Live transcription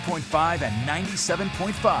.5 and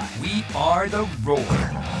 97.5. We are the Roar,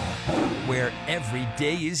 where every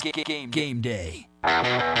day is game day.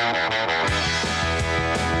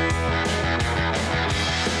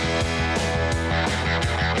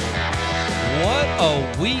 What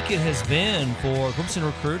a week it has been for Clemson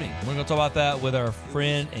recruiting. We're going to talk about that with our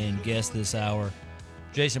friend and guest this hour,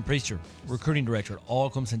 Jason Priester, recruiting director at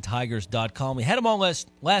allclemsontigers.com. We had him on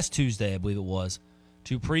last Tuesday, I believe it was,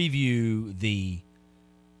 to preview the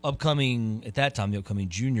upcoming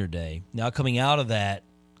junior day. Now, coming out of that,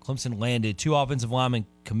 Clemson landed 2 offensive lineman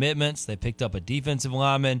commitments. They picked up a defensive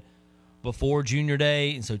lineman before junior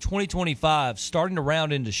day. And so 2025 starting to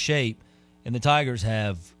round into shape, and the Tigers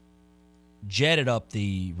have jetted up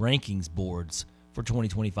the rankings boards for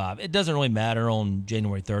 2025. It doesn't really matter on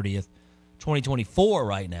January 30th, 2024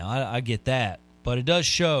 right now. I get that. But it does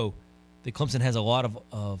show that Clemson has a lot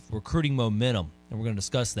of recruiting momentum, and we're going to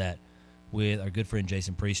discuss that with our good friend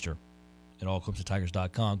Jason Priester at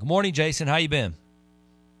allclemsontigers.com. Good morning, Jason. How you been?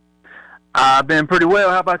 I've been pretty well.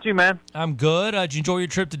 How about you, man? I'm good. Did you enjoy your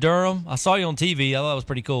trip to Durham? I saw you on TV. I thought it was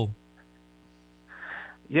pretty cool.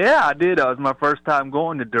 Yeah, I did. It was my first time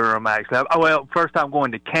going to Durham, actually. First time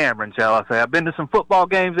going to Cameron, shall I say. I've been to some football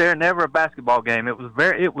games there, never a basketball game. It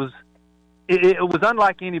was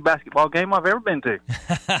unlike any basketball game I've ever been to.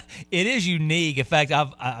 It is unique. In fact,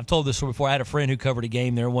 I've told this story before. I had a friend who covered a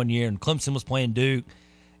game there one year, and Clemson was playing Duke,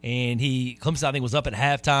 and Clemson, I think, was up at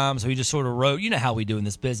halftime, so he just sort of wrote, you know how we do in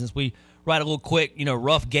this business. We write a little quick,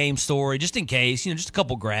 rough game story just in case, just a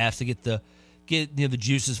couple graphs to get the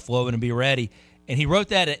juices flowing and be ready. And he wrote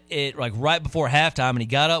that at like right before halftime, and he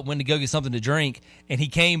got up, went to go get something to drink, and he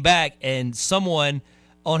came back, and someone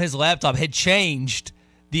on his laptop had changed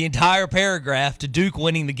the entire paragraph to Duke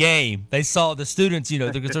winning the game. They saw the students,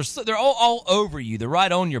 because they're all over you. They're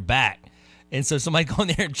right on your back. And so somebody go in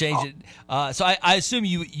there and change it. So I assume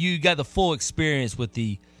you got the full experience with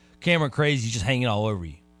the Cameron Crazies just hanging all over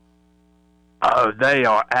you. Oh, they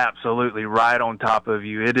are absolutely right on top of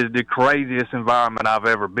you. It is the craziest environment I've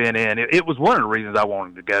ever been in. It was one of the reasons I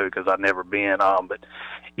wanted to go, because I'd never been. But,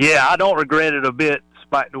 yeah, I don't regret it a bit,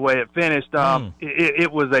 despite the way it finished.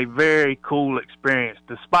 It was a very cool experience,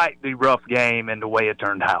 despite the rough game and the way it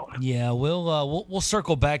turned out. Yeah, we'll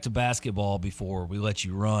circle back to basketball before we let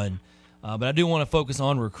you run. But I do want to focus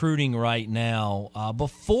on recruiting right now.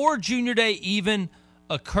 Before Junior Day even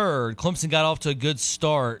occurred, Clemson got off to a good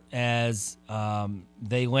start as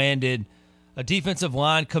they landed a defensive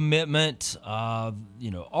line commitment. Ari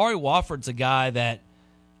Wofford's a guy that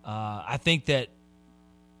I think that,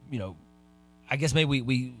 I guess maybe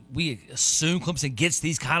we assume Clemson gets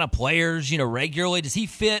these kind of players, regularly. Does he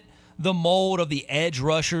fit the mold of the edge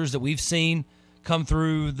rushers that we've seen come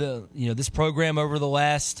through this program over the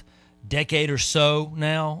last decade or so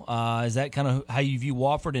now? Is that kind of how you view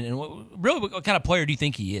Wofford? And what kind of player do you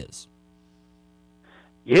think he is?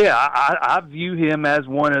 Yeah, I view him as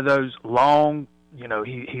one of those long,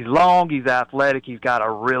 he's long, he's athletic, he's got a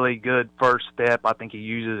really good first step. I think he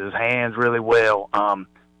uses his hands really well.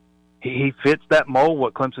 He fits that mold,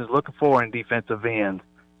 what Clemson's looking for in defensive ends.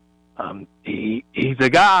 He's a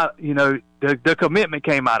guy, the commitment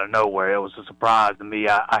came out of nowhere. It was a surprise to me.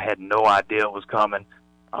 I had no idea it was coming.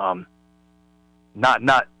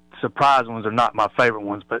 Not surprise ones are not my favorite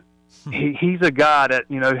ones, but he's a guy that,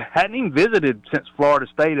 hadn't even visited since Florida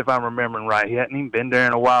State, if I'm remembering right. He hadn't even been there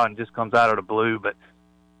in a while and just comes out of the blue, but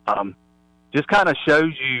just kind of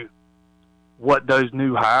shows you what those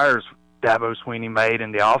new hires Dabo Swinney made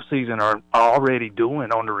in the offseason are already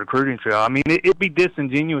doing on the recruiting trail. I mean, it'd be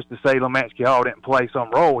disingenuous to say Lemansky Hall didn't play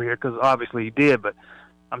some role here, because obviously he did, but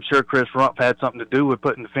I'm sure Chris Rumpf had something to do with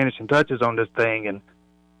putting the finishing touches on this thing, and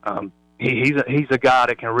he's a guy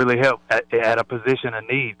that can really help at a position of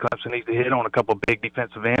need. Clemson needs to hit on a couple of big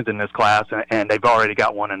defensive ends in this class, and they've already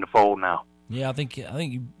got one in the fold now. Yeah, I think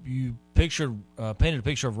you painted a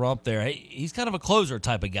picture of Rumpf there. He's kind of a closer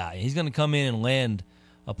type of guy. He's going to come in and land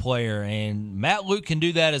a player, and Matt Luke can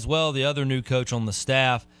do that as well, the other new coach on the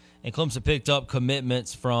staff. And Clemson picked up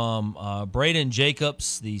commitments from Braden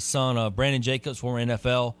Jacobs, the son of Brandon Jacobs, former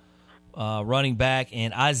NFL running back,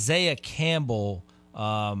 and Isaiah Campbell,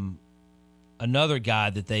 another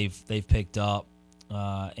guy that they've picked up,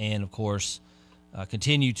 and of course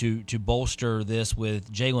continue to bolster this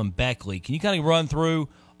with Jalen Beckley. Can you kind of run through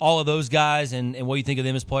all of those guys and what you think of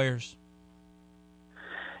them as players?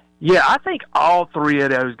 Yeah, I think all three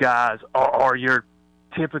of those guys are your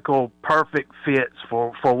typical perfect fits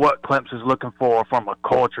for what Clemson's looking for from a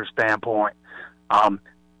culture standpoint.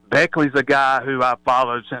 Beckley's a guy who I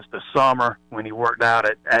followed since the summer when he worked out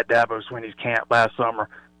at Dabo Swinney's camp last summer.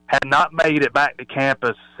 had not made it back to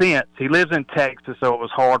campus since. He lives in Texas, so it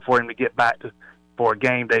was hard for him to get back for a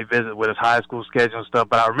game day visit with his high school schedule and stuff.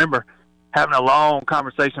 But I remember having a long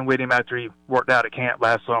conversation with him after he worked out at camp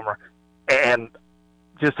last summer, and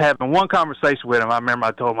just having one conversation with him, I remember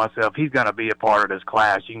I told myself he's going to be a part of this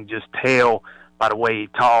class. You can just tell by the way he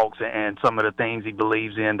talks and some of the things he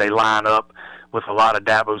believes in. They line up with a lot of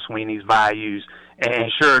Dabo Swinney's values.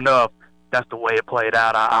 And sure enough, that's the way it played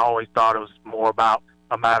out. I always thought it was more about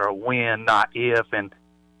a matter of when, not if. And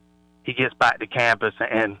he gets back to campus,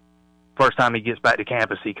 and first time he gets back to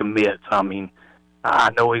campus, he commits. I mean,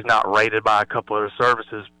 I know he's not rated by a couple of the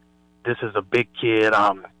services. This is a big kid,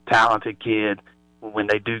 talented kid. When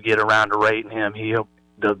they do get around to rating him,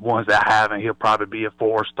 the ones that haven't, he'll probably be a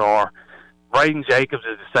 4-star. Braden Jacobs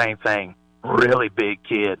is the same thing. Really big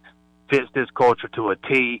kid. Fits this culture to a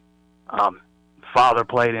T. Father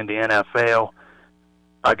played in the NFL.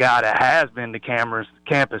 A guy that has been to campus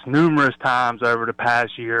numerous times over the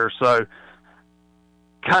past year or so.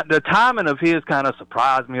 The timing of his kind of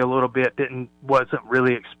surprised me a little bit. Wasn't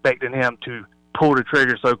really expecting him to pull the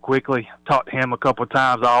trigger so quickly. Talked to him a couple of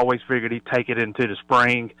times. I always figured he'd take it into the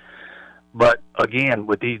spring. But, again,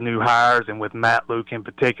 with these new hires and with Matt Luke in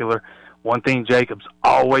particular, one thing Jacobs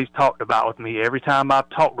always talked about with me every time I've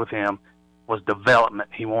talked with him was development.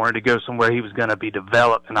 He wanted to go somewhere he was going to be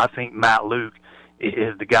developed, and I think Matt Luke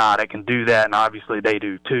is the guy that can do that, and obviously they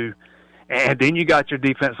do too. And then you got your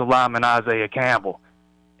defensive lineman, Isaiah Campbell,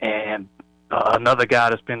 and another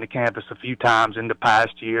guy that's been to campus a few times in the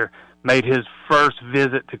past year, made his first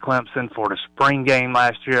visit to Clemson for the spring game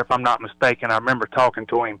last year, if I'm not mistaken. I remember talking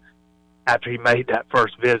to him after he made that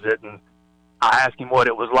first visit, and I asked him what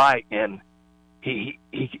it was like, and he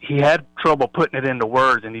had trouble putting it into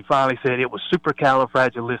words, and he finally said it was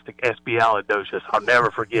supercalifragilisticexpialidocious. I'll never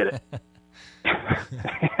forget it.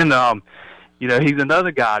 And he's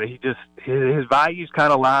another guy that his values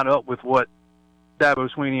kind of line up with what Dabo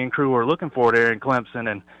Swinney and crew are looking for there in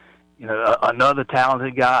Clemson, and another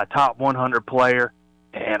talented guy, a top 100 player,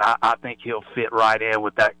 and I think he'll fit right in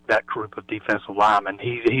with that group of defensive linemen.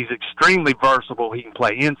 He's extremely versatile. He can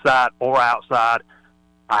play inside or outside.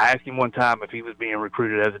 I asked him one time if he was being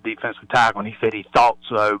recruited as a defensive tackle, and he said he thought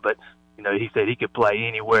so, but he said he could play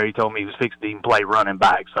anywhere. He told me he was fixing to even play running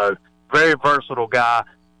back. So very versatile guy.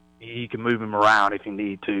 You can move him around if you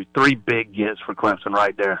need to. 3 big gets for Clemson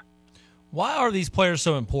right there. Why are these players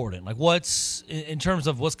so important? Like, what's in terms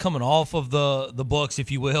of what's coming off of the books,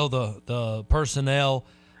 if you will, the personnel?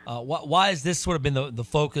 Why has this sort of been the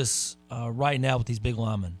focus right now with these big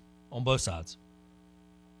linemen on both sides?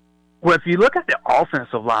 Well, if you look at the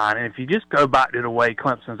offensive line, and if you just go back to the way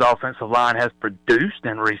Clemson's offensive line has produced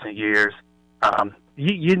in recent years,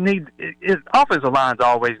 you need offensive line's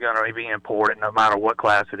always going to be important, no matter what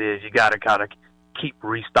class it is. You got to kind of keep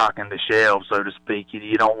restocking the shelves, so to speak.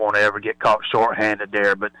 You don't want to ever get caught shorthanded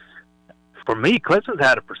there. But for me, Clemson's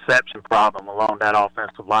had a perception problem along that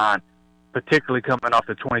offensive line, particularly coming off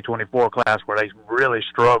the 2024 class where they really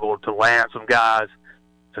struggled to land some guys.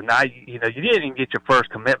 So now, you didn't even get your first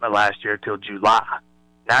commitment last year until July.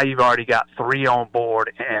 Now you've already got 3 on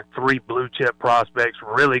board and 3 blue-chip prospects,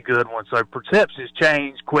 really good ones. So perceptions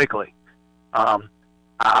change quickly. I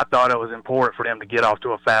thought it was important for them to get off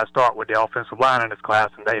to a fast start with the offensive line in this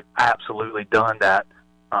class, and they've absolutely done that.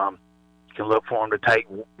 You can look for them to take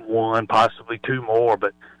 1, possibly 2 more,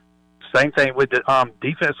 but same thing with the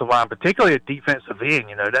defensive line, particularly at defensive end.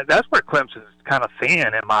 That's where Clemson's kind of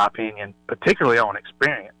thin, in my opinion, particularly on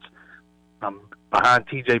experience. Behind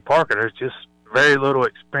T.J. Parker, there's just very little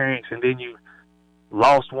experience, and then you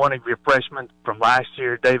lost one of your freshmen from last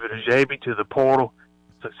year, David Ajabi, to the portal.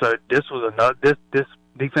 So this was this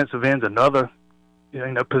defensive end's another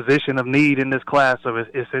position of need in this class. So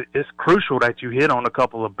it's crucial that you hit on a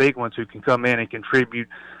couple of big ones who can come in and contribute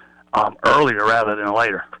earlier rather than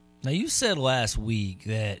later. Now, you said last week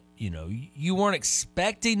that, you weren't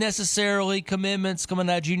expecting necessarily commitments coming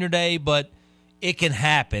out junior day, but it can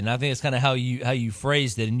happen. I think it's kind of how you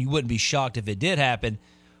phrased it, and you wouldn't be shocked if it did happen.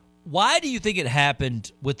 Why do you think it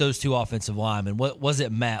happened with those 2 offensive linemen? Was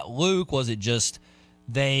it Matt Luke? Was it just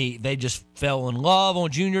they just fell in love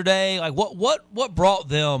on junior day? Like, what brought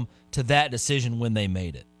them to that decision when they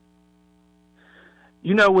made it?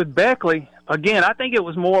 With Beckley, again, I think it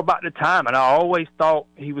was more about the time, and I always thought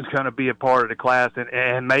he was going to be a part of the class,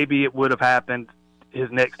 and maybe it would have happened his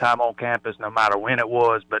next time on campus, no matter when it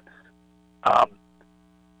was. But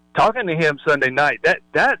talking to him Sunday night,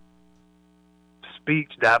 that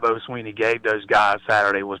speech Dabo Swinney gave those guys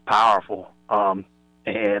Saturday was powerful, and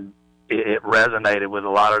it resonated with a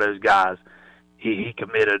lot of those guys. He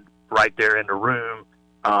committed right there in the room,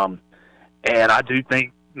 and I do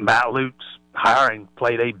think Matt Luke's hiring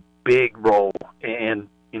played a big role in,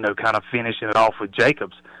 kind of finishing it off with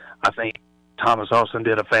Jacobs. I think Thomas Olsen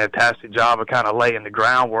did a fantastic job of kind of laying the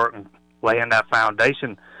groundwork and laying that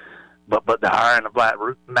foundation. But the hiring of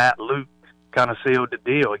Matt Luke kind of sealed the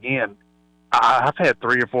deal. Again, I've had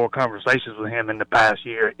 3 or 4 conversations with him in the past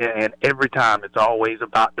year, and every time it's always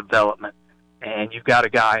about development. And you've got a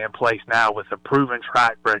guy in place now with a proven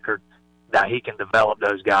track record that he can develop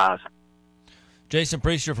those guys. Jason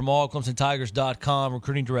Priester from allclemsontigers.com,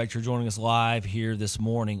 recruiting director, joining us live here this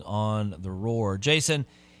morning on The Roar. Jason,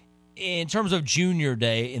 in terms of Junior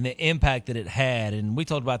Day and the impact that it had, and we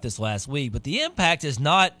talked about this last week, but the impact is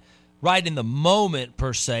not right in the moment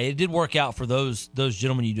per se. It did work out for those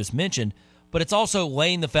gentlemen you just mentioned, but it's also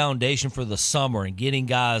laying the foundation for the summer and getting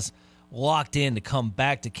guys locked in to come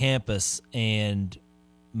back to campus and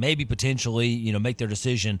maybe potentially, make their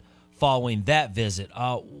decision following that visit.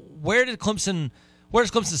 Where does Clemson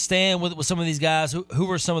stand with some of these guys? Who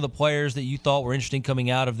were some of the players that you thought were interesting coming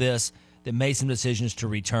out of this that made some decisions to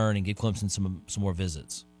return and give Clemson some more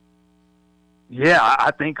visits? Yeah,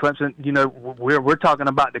 I think Clemson, we're talking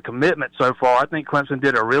about the commitment so far. I think Clemson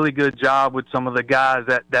did a really good job with some of the guys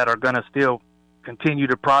that are going to still continue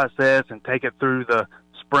to process and take it through the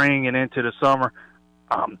spring and into the summer.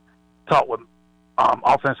 Talked with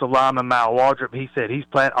offensive lineman Mal Waldrop. He said he's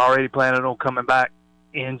already planning on coming back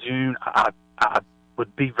in June. I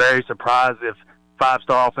would be very surprised if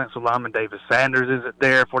 5-star offensive lineman David Sanders isn't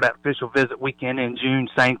there for that official visit weekend in June.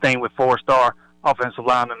 Same thing with 4-star offensive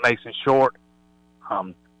lineman Mason Short.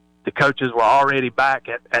 The coaches were already back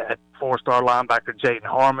at 4-star linebacker Jaden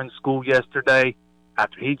Harmon's school yesterday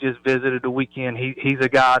after he just visited the weekend. He's a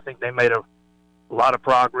guy I think they made a lot of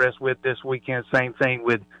progress with this weekend. Same thing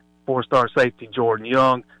with 4-star safety Jordan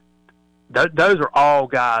Young. Those are all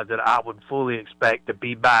guys that I would fully expect to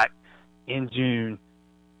be back in June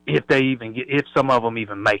if some of them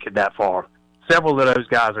even make it that far. Several of those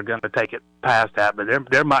guys are going to take it past that, but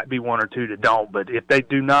there might be 1 or 2 that don't. But if they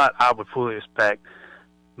do not, I would fully expect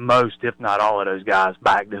most, if not all, of those guys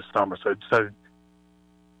back this summer. So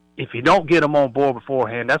if you don't get them on board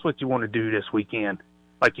beforehand, that's what you want to do this weekend.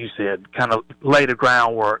 Like you said, kind of lay the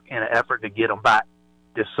groundwork in an effort to get them back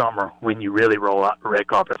this summer when you really roll out the red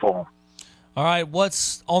carpet for them. All right,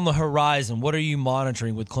 what's on the horizon? What are you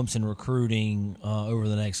monitoring with Clemson recruiting over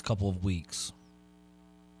the next couple of weeks?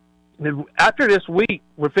 After this week,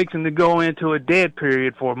 we're fixing to go into a dead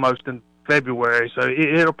period for most of February, so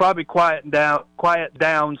it'll probably quiet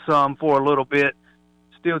down some for a little bit.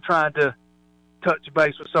 Still trying to touch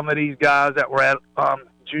base with some of these guys that were at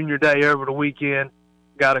Junior Day over the weekend.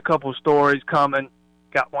 Got a couple stories coming.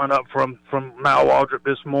 Got one up from Mal Waldrop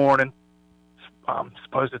this morning.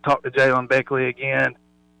 Supposed to talk to Jalen Beckley again,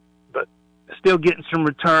 but still getting some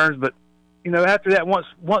returns. But after that,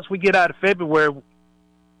 once we get out of February,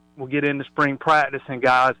 we'll get into spring practice, and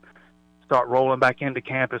guys start rolling back into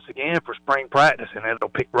campus again for spring practice, and it'll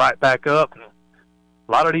pick right back up. And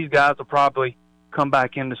a lot of these guys will probably come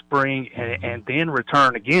back in the spring and then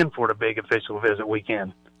return again for the big official visit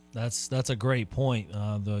weekend. That's a great point.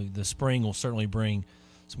 The spring will certainly bring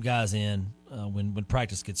some guys in when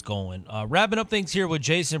practice gets going. Wrapping up things here with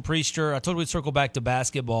Jason Priester. I told you we'd circle back to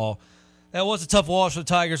basketball. That was a tough loss for the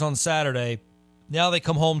Tigers on Saturday. Now they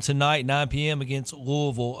come home tonight, 9 p.m. against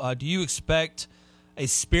Louisville. Do you expect a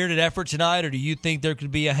spirited effort tonight, or do you think there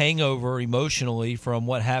could be a hangover emotionally from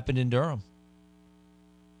what happened in Durham?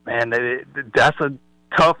 Man, that's a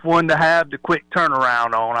tough one to have the quick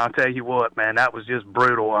turnaround on. I'll tell you what, man, that was just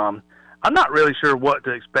brutal. I'm not really sure what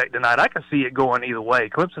to expect tonight. I can see it going either way.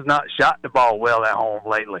 Clemson's not shot the ball well at home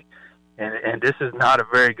lately, and this is not a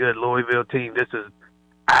very good Louisville team. This is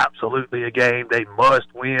absolutely a game they must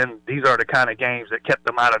win. These are the kind of games that kept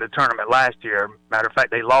them out of the tournament last year. Matter of fact,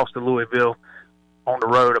 they lost to Louisville on the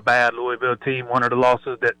road, a bad Louisville team, one of the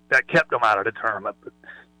losses that kept them out of the tournament. But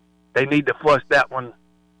they need to flush that one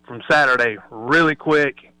from Saturday really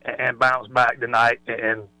quick and bounce back tonight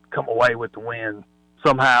and come away with the win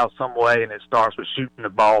somehow, some way, and it starts with shooting the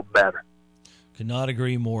ball better. Could not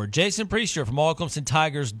agree more. Jason Priester from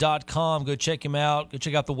allclemsontigers.com. Go check him out. Go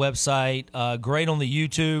check out the website. Great on the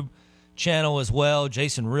YouTube channel as well.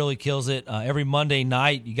 Jason really kills it. Every Monday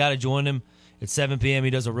night, you got to join him at 7 p.m. He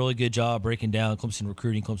does a really good job breaking down Clemson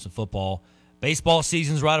recruiting, Clemson football. Baseball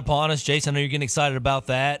season's right upon us. Jason, I know you're getting excited about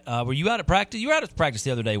that. Were you out at practice? You were out at practice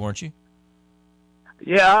the other day, weren't you?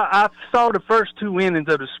 Yeah, I saw the first 2 innings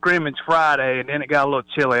of the scrimmage Friday, and then it got a little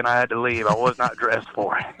chilly, and I had to leave. I was not dressed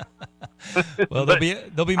for it. Well, there'll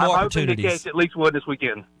be more I'm opportunities. hoping to catch at least one this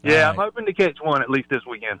weekend. All Yeah, right. I'm hoping to catch one at least this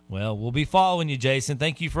weekend. Well, we'll be following you, Jason.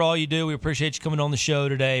 Thank you for all you do. We appreciate you coming on the show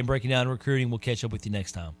today and breaking down recruiting. We'll catch up with you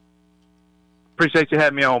next time. Appreciate you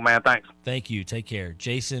having me on, man. Thanks. Thank you. Take care.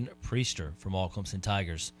 Jason Priester from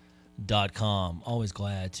allclemsontigers.com. Always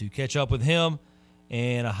glad to catch up with him,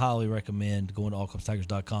 and I highly recommend going to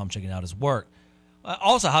allclemsontigers.com, checking out his work. I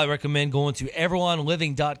also highly recommend going to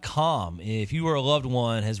everloneliving.com. If you or a loved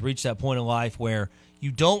one has reached that point in life where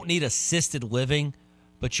you don't need assisted living,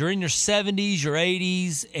 but you're in your 70s, your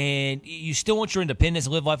 80s, and you still want your independence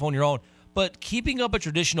and live life on your own, but keeping up a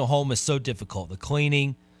traditional home is so difficult. The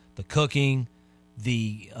cleaning, the cooking,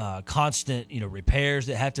 the constant repairs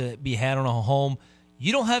that have to be had on a home.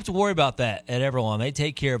 You don't have to worry about that at Everlon. They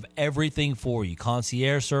take care of everything for you.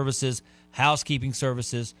 Concierge services, housekeeping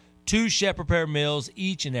services, 2 chef-prepared meals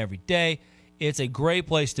each and every day. It's a great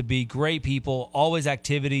place to be, great people, always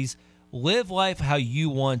activities. Live life how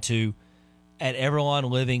you want to at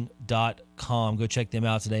everlonliving.com. Go check them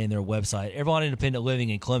out today on their website. Everlon Independent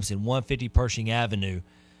Living in Clemson, 150 Pershing Avenue.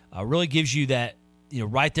 Really gives you that,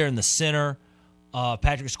 right there in the center of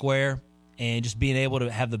Patrick Square, and just being able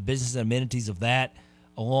to have the business and amenities of that,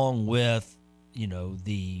 along with,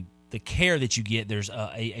 the care that you get. There's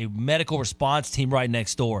a medical response team right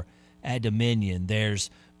next door at Dominion. There's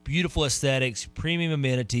beautiful aesthetics, premium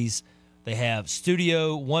amenities. They have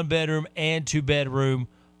studio, 1-bedroom and 2-bedroom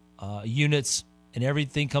units, and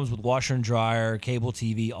everything comes with washer and dryer, cable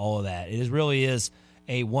TV, all of that. It really is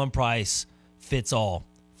a one-price-fits-all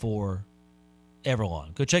for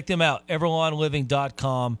Everlon. Go check them out,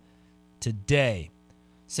 everlonliving.com today.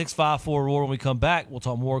 654 Roar. When we come back, we'll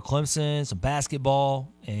talk more Clemson, some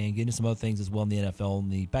basketball, and get into some other things as well in the NFL in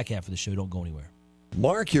the back half of the show. Don't go anywhere.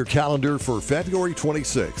 Mark your calendar for February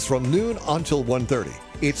 26th from noon until 1:30.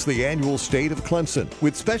 It's the annual State of Clemson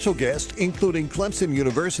with special guests including Clemson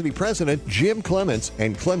University President Jim Clements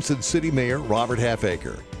and Clemson City Mayor Robert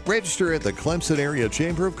Halfacre. Register at the Clemson Area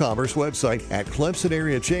Chamber of Commerce website at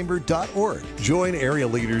clemsonareachamber.org. Join area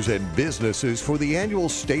leaders and businesses for the annual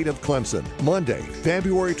State of Clemson, Monday,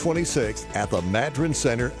 February 26th at the Madron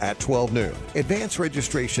Center at 12 noon. Advance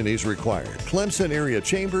registration is required.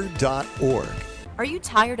 clemsonareachamber.org. Are you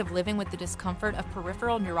tired of living with the discomfort of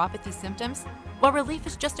peripheral neuropathy symptoms? Well, relief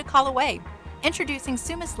is just a call away. Introducing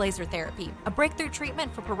Sumis Laser Therapy, a breakthrough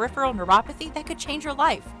treatment for peripheral neuropathy that could change your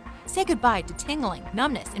life. Say goodbye to tingling,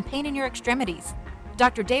 numbness, and pain in your extremities.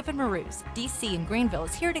 Dr. David Marouz, DC in Greenville,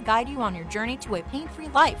 is here to guide you on your journey to a pain-free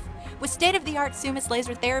life. With state-of-the-art Sumis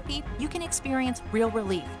Laser Therapy, you can experience real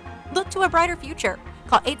relief. Look to a brighter future.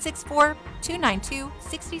 Call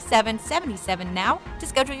 864-292-6777 now to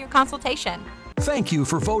schedule your consultation. Thank you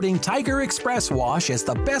for voting Tiger Express Wash as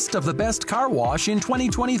the best of the best car wash in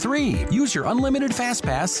 2023. Use your unlimited Fast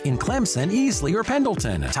Pass in Clemson, Easley, or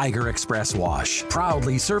Pendleton. Tiger Express Wash,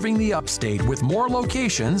 proudly serving the upstate with more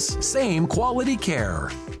locations, same quality care.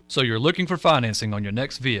 So you're looking for financing on your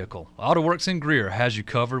next vehicle. AutoWorks in Greer has you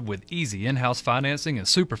covered with easy in-house financing and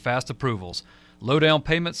super fast approvals. Low down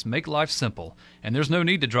payments make life simple, and there's no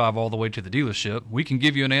need to drive all the way to the dealership. We can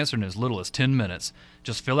give you an answer in as little as 10 minutes.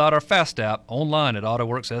 Just fill out our Fast app online at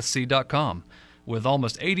AutoWorksSC.com. With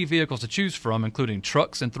almost 80 vehicles to choose from, including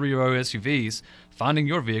trucks and 3-row SUVs, finding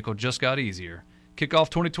your vehicle just got easier. Kick off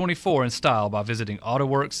 2024 in style by visiting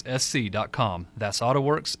AutoWorksSC.com. That's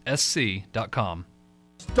AutoWorksSC.com.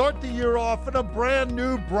 Start the year off in a brand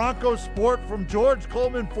new Bronco Sport from George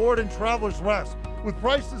Coleman Ford and Travelers Rest, with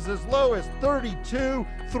prices as low as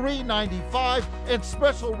 $32,395 and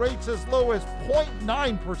special rates as low as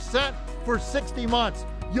 0.9% for 60 months.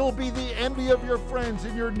 You'll be the envy of your friends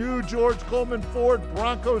in your new George Coleman Ford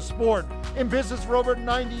Bronco Sport. In business for over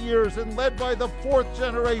 90 years and led by the 4th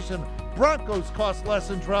generation, Broncos cost less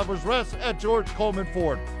than Travelers Rest at George Coleman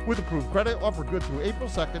Ford. With approved credit, offered good through April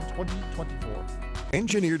 2nd, 2024.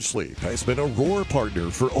 Engineered Sleep has been a Roar partner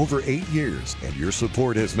for over 8 years, and your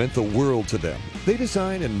support has meant the world to them. They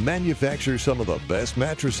design and manufacture some of the best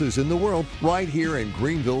mattresses in the world right here in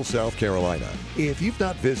Greenville, South Carolina. If you've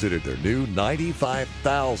not visited their new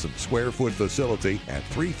 95,000 square foot facility at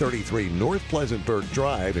 333 North Pleasantburg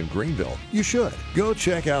Drive in Greenville, you should. Go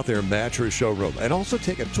check out their mattress showroom and also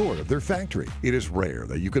take a tour of their factory. It is rare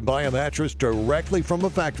that you can buy a mattress directly from a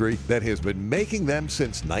factory that has been making them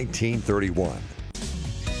since 1931.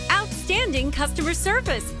 Outstanding customer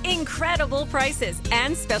service, incredible prices,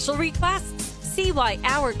 and special requests. See why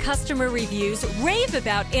our customer reviews rave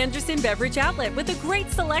about Anderson Beverage Outlet with a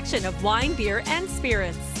great selection of wine, beer, and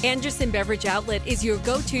spirits. Anderson Beverage Outlet is your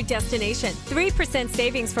go-to destination. 3%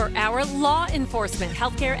 savings for our law enforcement,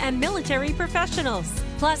 healthcare, and military professionals.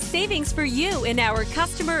 plus savings for you in our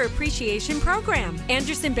Customer Appreciation Program.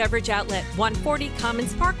 Anderson Beverage Outlet, 140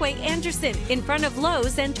 Commons Parkway, Anderson, in front of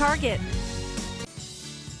Lowe's and Target.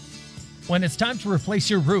 When it's time to replace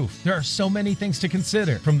your roof, there are so many things to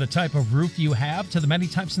consider, from the type of roof you have to the many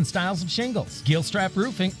types and styles of shingles. Gilstrap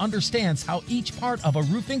Roofing understands how each part of a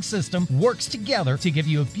roofing system works together to give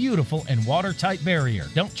you a beautiful and watertight barrier.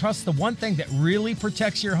 Don't trust the one thing that really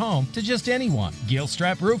protects your home to just anyone.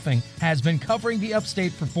 Gilstrap Roofing has been covering the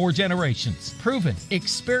upstate for 4 generations. Proven,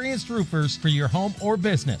 experienced roofers for your home or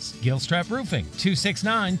business. Gilstrap Roofing,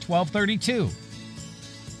 269-1232.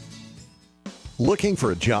 Looking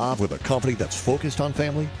for a job with a company that's focused on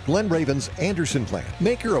family? Glen Raven's Anderson Plant,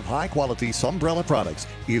 maker of high-quality Sunbrella products,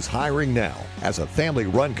 is hiring now. As a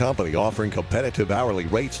family-run company offering competitive hourly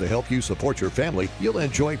rates to help you support your family, you'll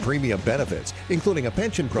enjoy premium benefits, including a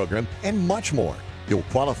pension program and much more. You'll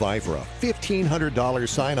qualify for a $1,500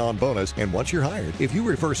 sign-on bonus, and once you're hired, if you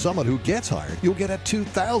refer someone who gets hired, you'll get a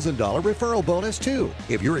 $2,000 referral bonus too.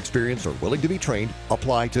 If you're experienced or willing to be trained,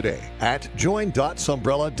 apply today at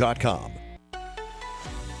join.sunbrella.com.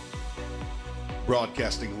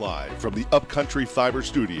 Broadcasting live from the Upcountry Fiber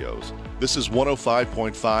Studios. This is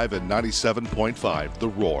 105.5 and 97.5 The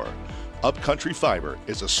Roar. Upcountry Fiber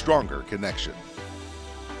is a stronger connection.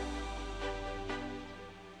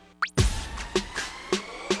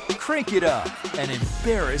 Crank it up and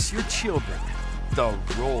embarrass your children. The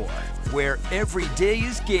Roar, where every day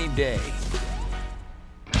is game day.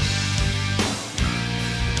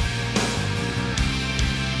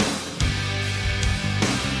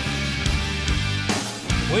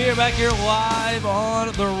 We are back here live on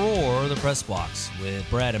The Roar, the press box, with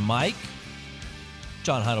Brad and Mike.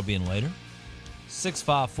 John Hyde will be in later.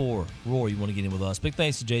 654-ROAR, you want to get in with us. Big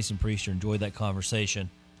thanks to Jason Priester. Enjoyed that conversation.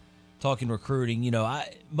 Talking recruiting. You know,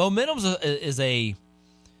 momentum is a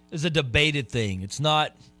debated thing. It's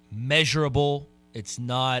not measurable. It's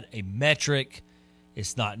not a metric.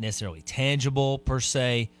 It's not necessarily tangible per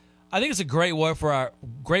se. I think it's a great way for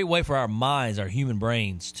our minds, our human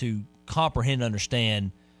brains, to comprehend and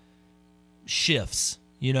understand shifts,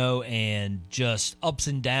 you know, and just ups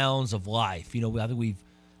and downs of life. You know, I think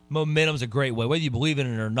momentum's a great way, whether you believe in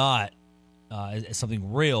it or not, as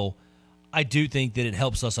something real. I do think that it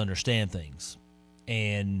helps us understand things.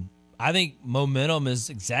 And I think momentum is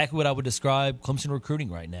exactly what I would describe Clemson recruiting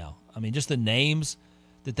right now. I mean, just the names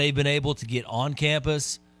that they've been able to get on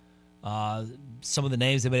campus, some of the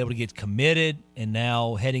names they've been able to get committed, and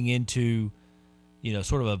now heading into, you know,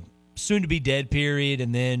 sort of a soon-to-be dead period,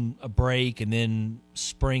 and then a break, and then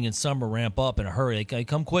spring and summer ramp up in a hurry. They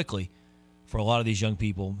come quickly for a lot of these young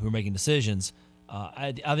people who are making decisions.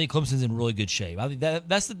 I think Clemson's in really good shape. I think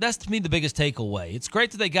that's to me the biggest takeaway. It's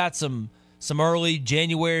great that they got some early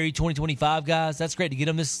January 2025 guys. That's great to get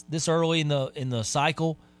them this early in the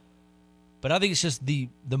cycle. But I think it's just the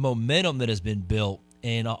momentum that has been built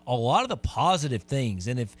and a lot of the positive things.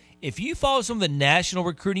 And if you follow some of the national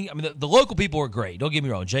recruiting, I mean, the local people are great. Don't get me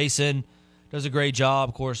wrong. Jason does a great job.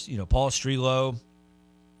 Of course, you know, Paul Strelo,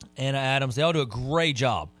 Anna Adams, they all do a great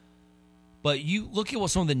job. But you look at what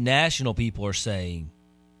some of the national people are saying.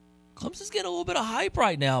 Clemson's getting a little bit of hype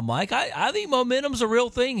right now, Mike. I think momentum's a real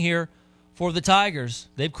thing here for the Tigers.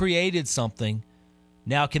 They've created something.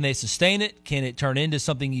 Now, can they sustain it? Can it turn into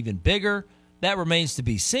something even bigger? That remains to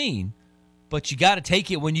be seen. But you got to take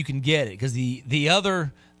it when you can get it, because the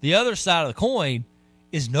other side of the coin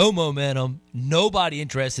is no momentum, nobody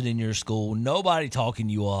interested in your school, nobody talking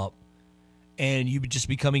you up, and you just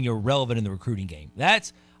becoming irrelevant in the recruiting game.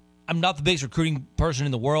 I'm not the biggest recruiting person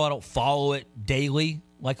in the world. I don't follow it daily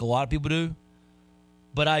like a lot of people do,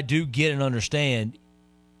 but I do get and understand.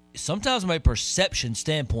 Sometimes from a perception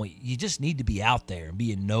standpoint, you just need to be out there and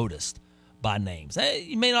being noticed by names.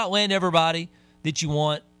 You may not land everybody that you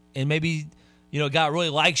want, and maybe, you know, a guy really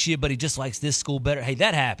likes you, but he just likes this school better. Hey,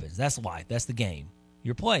 that happens. That's life. That's the game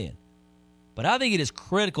you're playing. But I think it is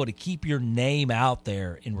critical to keep your name out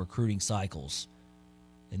there in recruiting cycles.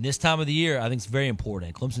 And this time of the year, I think it's very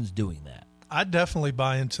important. Clemson's doing that. I definitely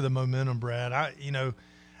buy into the momentum, Brad.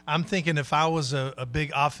 I'm thinking if I was a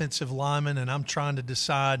big offensive lineman and I'm trying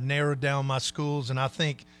to narrow down my schools, and I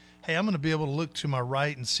think, hey, I'm going to be able to look to my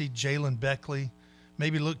right and see Jalen Beckley,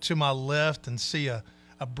 maybe look to my left and see a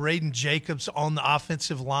Braden Jacobs on the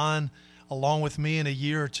offensive line along with me in a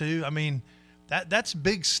year or two. I mean, that's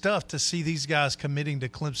big stuff to see these guys committing to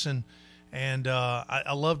Clemson. And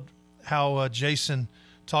I loved how Jason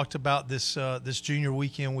talked about this junior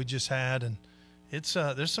weekend we just had, and it's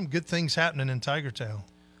there's some good things happening in Tigertown.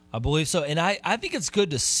 I believe so, and I think it's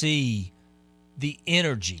good to see the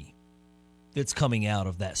energy that's coming out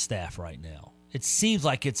of that staff right now. It seems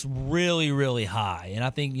like it's really, really high. And I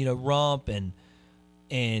think, Rump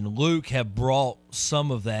and Luke have brought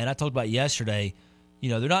some of that. And I talked about yesterday,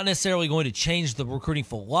 they're not necessarily going to change the recruiting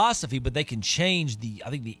philosophy, but they can change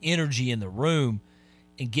the energy in the room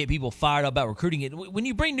and get people fired up about recruiting it. When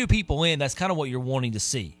you bring new people in, that's kind of what you're wanting to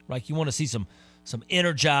see, right? You want to see some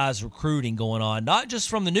energized recruiting going on, not just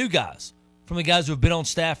from the new guys, from the guys who have been on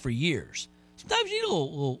staff for years. Sometimes you need a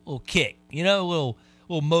little kick, a little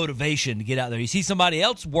motivation to get out there. You see somebody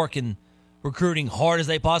else recruiting hard as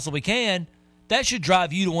they possibly can, that should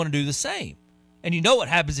drive you to want to do the same. And you know what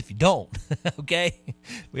happens if you don't, okay?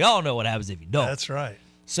 We all know what happens if you don't. That's right.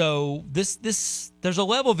 So there's a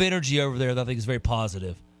level of energy over there that I think is very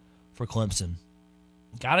positive for Clemson.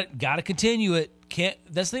 Got to continue it.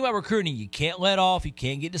 That's the thing about recruiting. You can't let off. You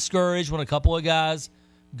can't get discouraged when a couple of guys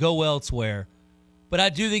go elsewhere. But I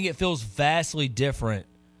do think it feels vastly different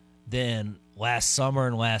than last summer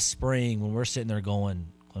and last spring when we're sitting there going,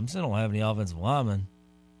 Clemson don't have any offensive linemen.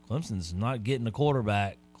 Clemson's not getting a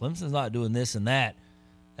quarterback. Clemson's not doing this and that.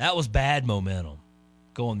 That was bad momentum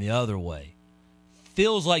going the other way.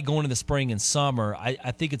 Feels like going in the spring and summer,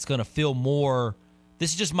 I think it's going to feel more,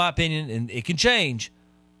 this is just my opinion, and it can change,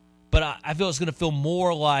 but I feel it's going to feel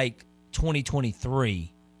more like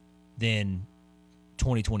 2023 than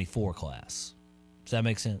 2024 class. Does that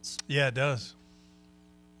make sense? Yeah, it does.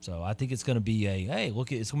 So I think it's going to be it's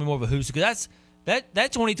going to be more of a who's, because that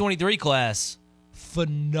 2023 class,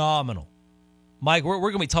 phenomenal. Mike, we're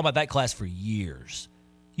going to be talking about that class for years.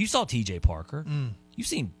 You saw TJ Parker. You've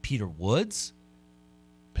seen Peter Woods.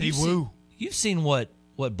 You've seen what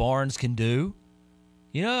Barnes can do.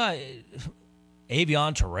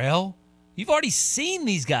 Avion Terrell. You've already seen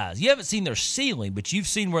these guys. You haven't seen their ceiling, but you've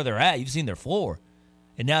seen where they're at. You've seen their floor.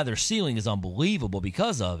 And now their ceiling is unbelievable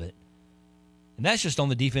because of it. And that's just on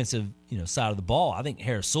the defensive, side of the ball. I think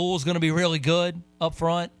Harris Sewell is going to be really good up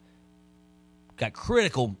front. Got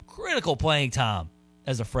critical playing time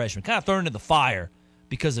as a freshman. Kind of thrown into the fire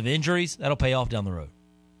because of injuries. That'll pay off down the road.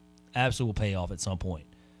 Absolutely will pay off at some point.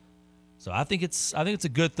 So I think it's a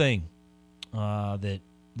good thing that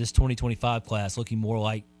this 2025 class looking more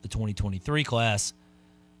like the 2023 class,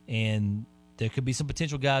 and there could be some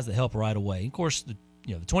potential guys that help right away. Of course, the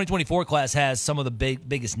 2024 class has some of the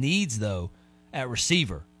biggest needs though at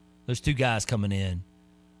receiver. Those two guys coming in,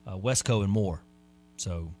 Wesco and Moore.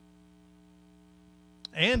 So,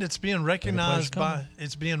 and it's being recognized by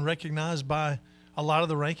a lot of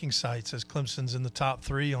the ranking sites as Clemson's in the top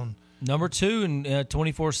 3 on. Number 2 in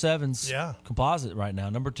 24/7's composite right now,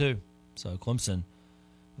 number 2. So Clemson,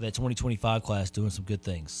 that 2025 class, doing some good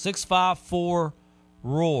things. 654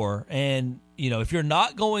 Roar. And, if you're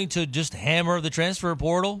not going to just hammer the transfer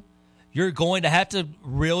portal, you're going to have to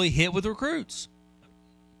really hit with recruits.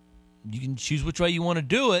 You can choose which way you want to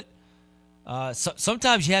do it.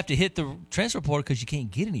 Sometimes you have to hit the transfer portal because you can't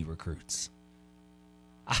get any recruits.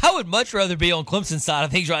 I would much rather be on Clemson's side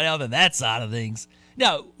of things right now than that side of things.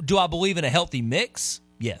 Now, do I believe in a healthy mix?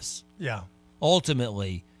 Yes. Yeah.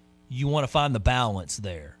 Ultimately, you want to find the balance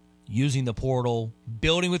there. Using the portal,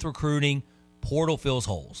 building with recruiting, portal fills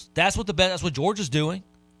holes. That's what Georgia's doing,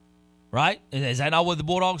 right? And is that not what the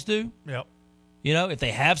Bulldogs do? Yep. If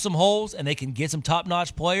they have some holes and they can get some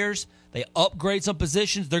top-notch players, they upgrade some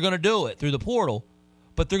positions, they're going to do it through the portal,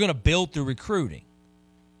 but they're going to build through recruiting.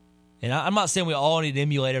 And I'm not saying we all need to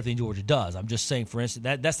emulate everything Georgia does. I'm just saying, for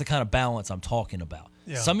instance, that's the kind of balance I'm talking about.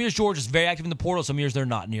 Yeah. Some years Georgia's very active in the portal. Some years they're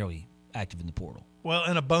not nearly active in the portal. Well,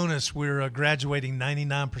 and a bonus, we're graduating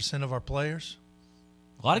 99% of our players.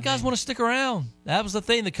 A lot of guys want to stick around. That was the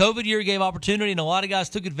thing. The COVID year gave opportunity, and a lot of guys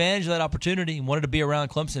took advantage of that opportunity and wanted to be around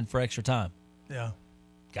Clemson for extra time. Yeah.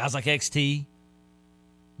 Guys like XT,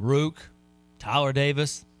 Rook, Tyler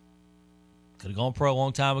Davis, could have gone pro a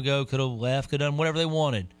long time ago, could have left, could have done whatever they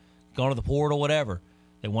wanted, gone to the portal, whatever.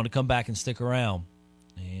 They want to come back and stick around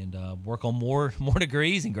and work on more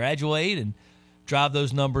degrees and graduate and drive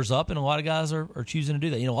those numbers up, and a lot of guys are choosing to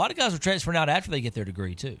do that. A lot of guys are transferring out after they get their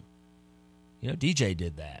degree too. DJ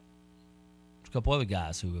did that. There's a couple other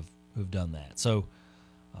guys who've done that. So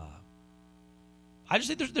I just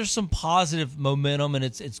think there's some positive momentum, and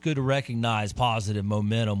it's good to recognize positive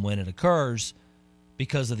momentum when it occurs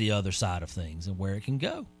because of the other side of things and where it can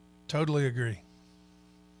go. Totally agree.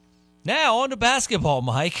 Now on to basketball,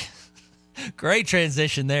 Mike. Great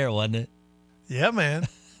transition there, wasn't it? Yeah, man.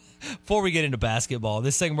 Before we get into basketball,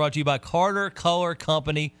 this segment brought to you by Carter Color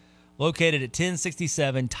Company, located at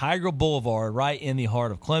 1067 Tiger Boulevard, right in the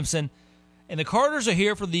heart of Clemson. And the Carters are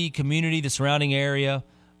here for the community, the surrounding area.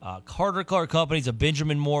 Carter Color Company is a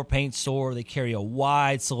Benjamin Moore paint store. They carry a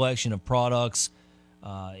wide selection of products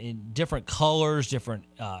in different colors, different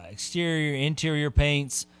exterior, interior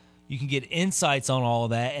paints. You can get insights on all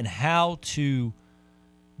of that and how to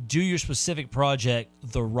do your specific project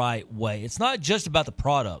the right way. It's not just about the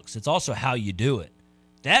products. It's also how you do it.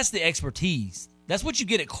 That's the expertise. That's what you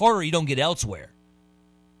get at Carter you don't get elsewhere.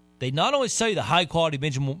 They not only sell you the high-quality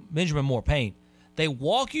Benjamin Moore paint, they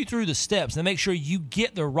walk you through the steps and make sure you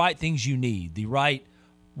get the right things you need, the right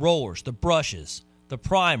rollers, the brushes, the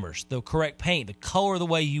primers, the correct paint, the color the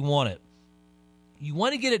way you want it. You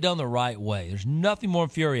want to get it done the right way. There's nothing more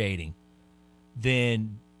infuriating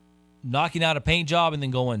than knocking out a paint job and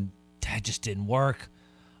then going, that just didn't work.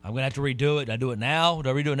 I'm going to have to redo it. Do I do it now? Do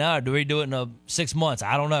I redo it now? Or do I redo it in 6 months?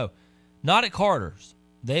 I don't know. Not at Carter's.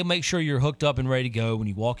 They make sure you're hooked up and ready to go. When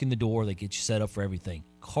you walk in the door, they get you set up for everything.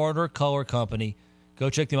 Carter Color Company.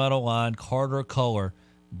 Go check them out online,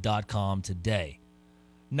 cartercolor.com today.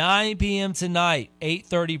 9 p.m. tonight,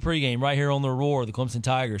 8:30 pregame right here on The Roar. The Clemson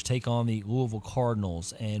Tigers take on the Louisville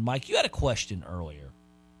Cardinals. And, Mike, you had a question earlier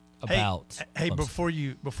about Hey, before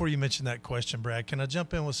you mention that question, Brad, can I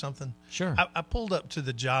jump in with something? Sure. I pulled up to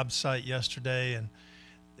the job site yesterday,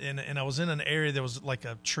 and I was in an area there was like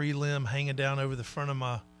a tree limb hanging down over the front of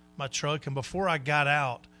my truck. And before I got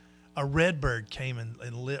out, a redbird came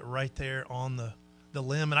and lit right there on the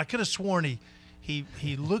limb. And I could have sworn he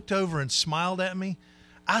looked over and smiled at me.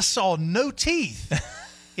 I saw no teeth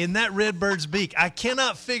in that redbird's beak. I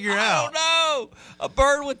cannot figure out. Oh, no. A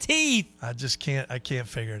bird with teeth. I can't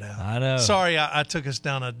figure it out. I know. Sorry, I took us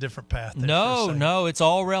down a different path there. No, it's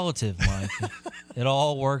all relative, Mike. It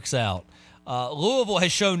all works out. Louisville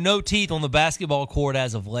has shown no teeth on the basketball court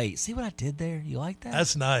as of late. See what I did there? You like that?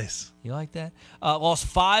 That's nice. You like that? Lost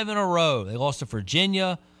 5 in a row. They lost to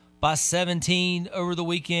Virginia by 17 over the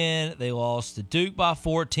weekend. They lost to Duke by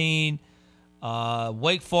 14.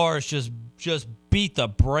 Wake Forest just beat the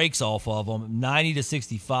brakes off of them,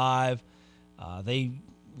 90-65. They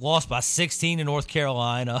lost by 16 to North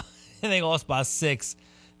Carolina, and they lost by 6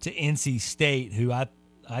 to NC State, who I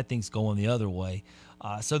think is going the other way.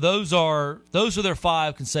 So those are their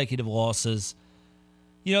 5 consecutive losses.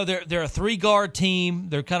 You know, they're a 3-guard team.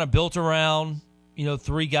 They're kind of built around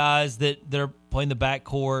 3 guys that are playing the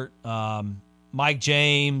backcourt. Mike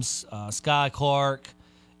James, Sky Clark,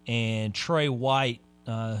 and Trey White,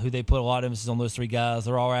 who they put a lot of emphasis on those 3 guys.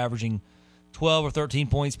 They're all averaging 12 or 13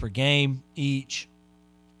 points per game each.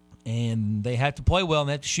 And they have to play well and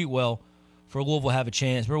they have to shoot well for Louisville to have a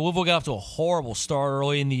chance. Remember, Louisville got off to a horrible start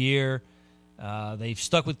early in the year. They've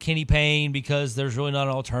stuck with Kenny Payne because there's really not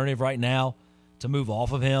an alternative right now to move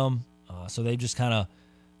off of him. So they've just kind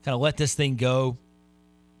of let this thing go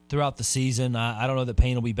throughout the season. I don't know that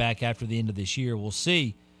Payne will be back after the end of this year. We'll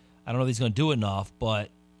see. I don't know if he's going to do enough, but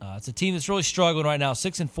it's a team that's really struggling right now,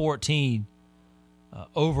 6-14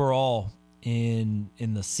 overall in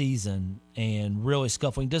the season, and really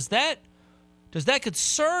scuffling. Does that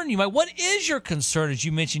concern you, Mike? What is your concern? As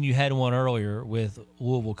you mentioned, you had one earlier with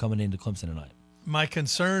Louisville coming into Clemson tonight. My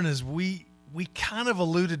concern is we kind of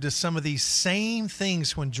alluded to some of these same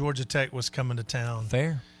things when Georgia Tech was coming to town.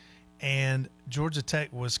 Fair. And Georgia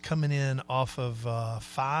Tech was coming in off of a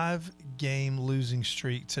 5-game losing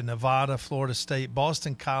streak to Nevada, Florida State,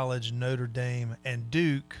 Boston College, Notre Dame, and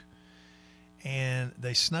Duke. And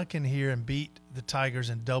they snuck in here and beat the Tigers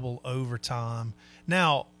in double overtime.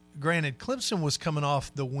 Now, granted, Clemson was coming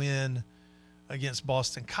off the win against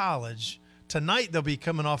Boston College. Tonight they'll be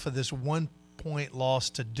coming off of this 1-point loss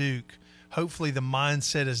to Duke. Hopefully the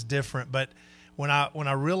mindset is different. But when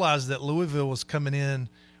I realized that Louisville was coming in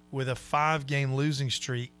with a 5-game losing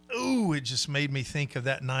streak, it just made me think of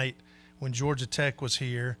that night when Georgia Tech was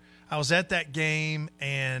here. I was at that game,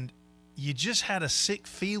 and you just had a sick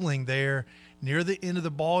feeling there near the end of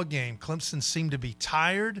the ball game. Clemson seemed to be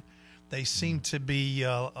tired. They seemed to be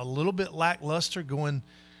a little bit lackluster going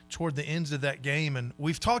toward the ends of that game. And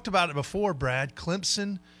we've talked about it before, Brad.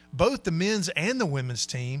 Clemson, both the men's and the women's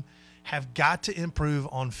team, have got to improve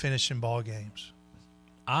on finishing ball games.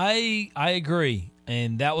 I agree.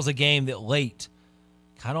 And that was a game that late,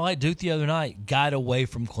 kind of like Duke the other night, got away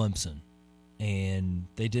from Clemson. And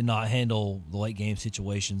they did not handle the late game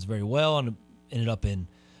situations very well and ended up in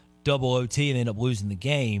double OT and ended up losing the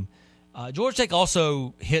game. Georgia Tech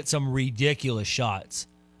also hit some ridiculous shots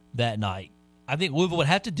that night. I think Louisville would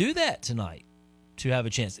have to do that tonight to have a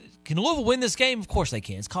chance. Can Louisville win this game? Of course they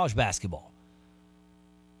can. It's college basketball.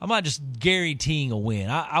 I'm not just guaranteeing a win.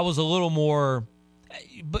 I was a little more,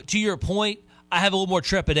 but to your point, I have a little more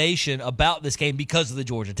trepidation about this game because of the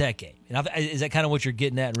Georgia Tech game. And is that kind of what you're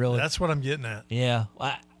getting at, really? That's what I'm getting at. Yeah.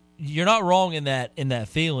 You're not wrong in that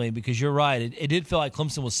feeling, because you're right. It did feel like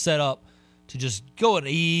Clemson was set up to just go an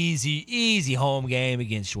easy home game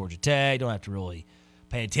against Georgia Tech. Don't have to really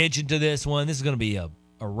pay attention to this one. This is going to be a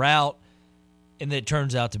rout, and then it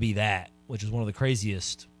turns out to be that, which is one of the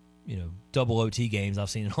craziest, double OT games I've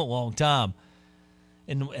seen in a long time.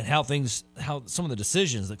 And how some of the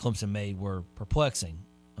decisions that Clemson made were perplexing.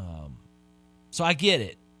 So I get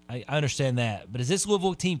it. I understand that. But is this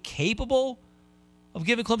Louisville team capable of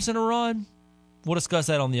giving Clemson a run? We'll discuss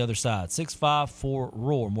that on the other side. 654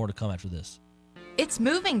 Roar. More to come after this. It's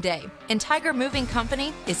moving day, and Tiger Moving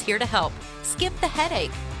Company is here to help. Skip the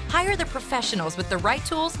headache. Hire the professionals with the right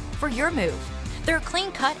tools for your move. They're a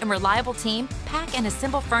clean-cut and reliable team, pack and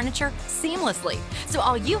assemble furniture seamlessly. So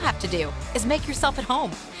all you have to do is make yourself at home.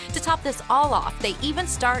 To top this all off, they even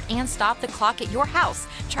start and stop the clock at your house,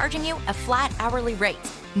 charging you a flat hourly rate.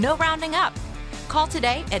 No rounding up. Call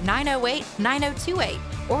today at 908-9028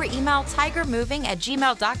 or email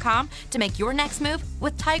tigermoving@gmail.com to make your next move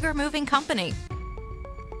with Tiger Moving Company.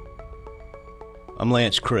 I'm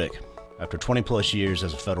Lance Crick. After 20-plus years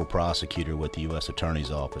as a federal prosecutor with the U.S.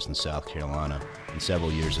 Attorney's Office in South Carolina and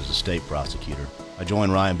several years as a state prosecutor, I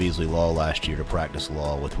joined Ryan Beasley Law last year to practice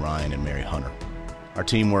law with Ryan and Mary Hunter. Our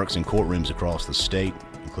team works in courtrooms across the state,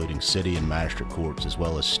 including city and magistrate courts, as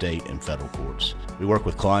well as state and federal courts. We work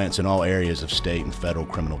with clients in all areas of state and federal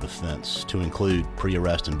criminal defense, to include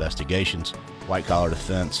pre-arrest investigations, white-collar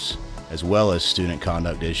defense, as well as student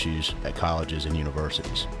conduct issues at colleges and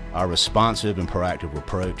universities. Our responsive and proactive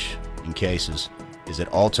approach in cases is at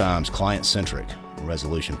all times client-centric and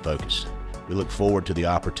resolution-focused. We look forward to the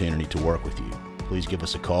opportunity to work with you. Please give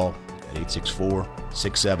us a call at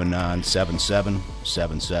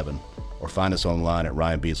 864-679-7777 or find us online at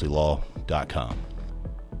ryanbeasleylaw.com.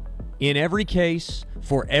 In every case,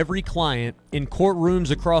 for every client, in courtrooms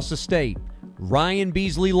across the state, Ryan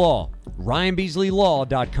Beasley Law,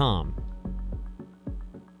 ryanbeasleylaw.com.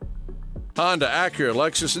 Honda, Acura,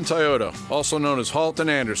 Lexus, and Toyota, also known as Halt and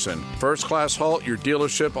Anderson. First Class Halt, your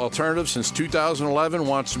dealership alternative since 2011,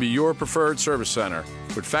 wants to be your preferred service center.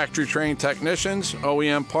 With factory-trained technicians,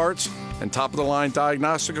 OEM parts, and top-of-the-line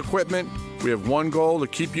diagnostic equipment, we have one goal: to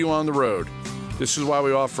keep you on the road. This is why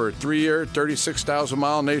we offer a 3-year,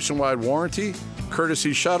 36,000-mile nationwide warranty,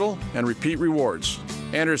 courtesy shuttle, and repeat rewards.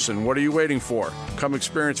 Anderson, what are you waiting for? Come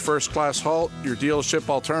experience First Class Halt, your dealership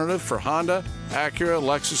alternative for Honda, Acura,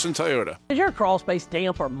 Lexus, and Toyota. Is your crawl space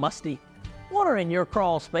damp or musty? Water in your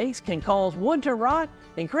crawl space can cause wood to rot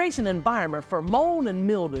and creates an environment for mold and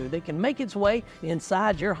mildew that can make its way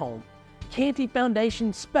inside your home. Canty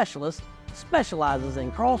Foundation Specialist specializes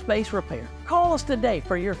in crawl space repair. Call us today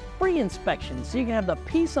for your free inspection so you can have the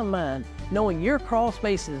peace of mind knowing your crawl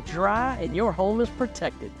space is dry and your home is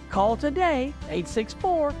protected. Call today,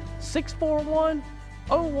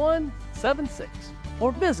 864-641-0176,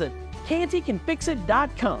 or visit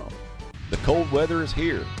cantycanfixit.com. The cold weather is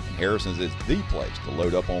here, and Harrison's is the place to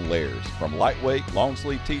load up on layers, from lightweight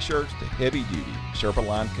long-sleeve t-shirts to heavy-duty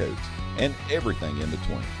Sherpa-line coats, and everything in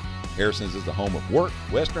between. Harrison's is the home of work,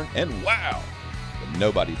 western, and wow! But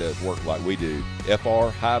nobody does work like we do. FR,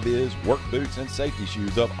 high-vis, work boots, and safety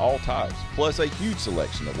shoes of all types, plus a huge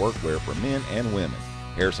selection of workwear for men and women.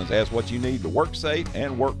 Harrison's has what you need to work safe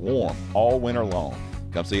and work warm all winter long.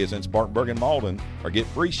 Come see us in Spartanburg and Malden, or get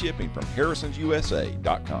free shipping from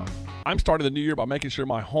harrisonsusa.com. I'm starting the new year by making sure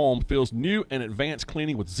my home feels new and advanced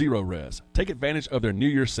cleaning with Zero Res. Take advantage of their New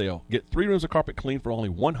Year sale. Get 3 rooms of carpet clean for only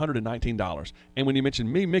 $119. And when you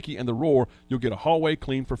mention me, Mickey, and The Roar, you'll get a hallway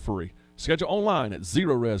clean for free. Schedule online at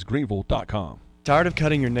ZeroResGreenville.com. Tired of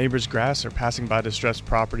cutting your neighbor's grass or passing by distressed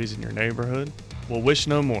properties in your neighborhood? Well, wish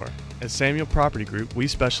no more. At Samuel Property Group, we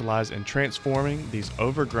specialize in transforming these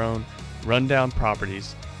overgrown, rundown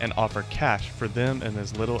properties and offer cash for them in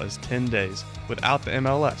as little as 10 days without the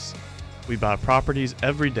MLS. We buy properties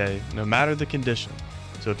every day, no matter the condition.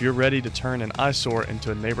 So if you're ready to turn an eyesore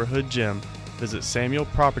into a neighborhood gem, visit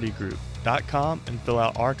SamuelPropertyGroup.com and fill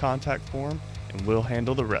out our contact form, and we'll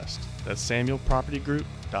handle the rest. That's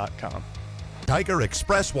SamuelPropertyGroup.com. Tiger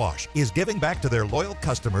Express Wash is giving back to their loyal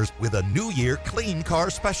customers with a New Year Clean Car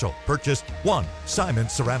Special. Purchase one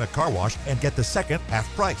Simon's Ceramic Car Wash and get the second half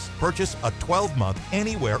price. Purchase a 12-month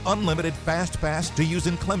Anywhere Unlimited Fast Pass to use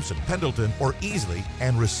in Clemson, Pendleton, or Easley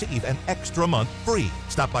and receive an extra month free.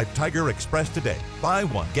 Stop by Tiger Express today. Buy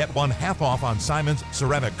one, get one half off on Simon's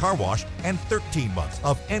Ceramic Car Wash and 13 months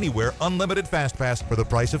of Anywhere Unlimited Fast Pass for the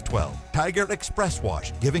price of 12. Tiger Express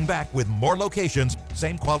Wash, giving back with more locations,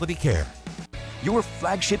 same quality care. Your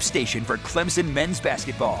flagship station for Clemson men's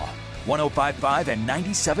basketball. 105.5 and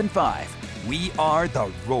 97.5. We are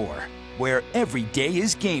The Roar, where every day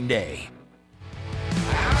is game day.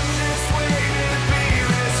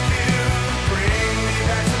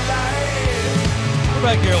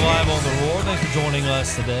 Back here live on The Roar. Thanks for joining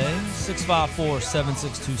us today.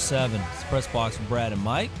 654-7627. It's Press Box with Brad and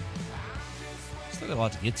Mike. Still got a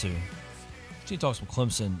lot to get to. We're going to talk some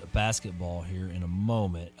Clemson basketball here in a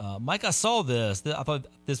moment. Mike, I saw this. I thought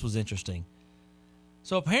this was interesting.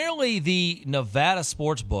 So apparently the Nevada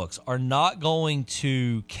sports books are not going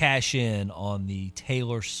to cash in on the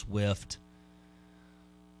Taylor Swift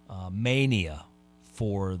mania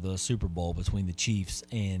for the Super Bowl between the Chiefs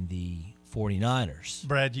and the 49ers.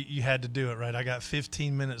 Brad, you had to do it, right? I got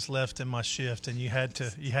 15 minutes left in my shift, and you had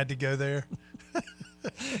to go there.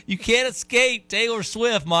 You can't escape Taylor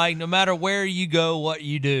Swift, Mike, no matter where you go, what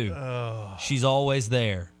you do. Oh. She's always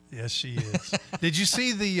there. Yes, she is. Did you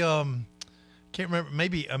see the can't remember,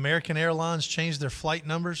 maybe American Airlines changed their flight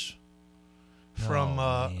numbers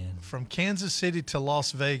from Kansas City to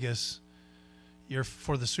Las Vegas.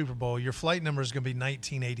 For the Super Bowl, your flight number is going to be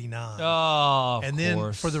 1989. Oh, and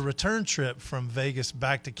then for the return trip from Vegas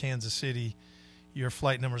back to Kansas City, your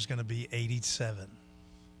flight number is going to be 87.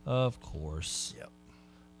 Of course. Yep.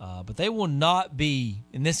 But they will not be,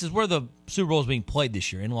 and this is where the Super Bowl is being played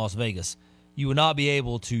this year in Las Vegas. You will not be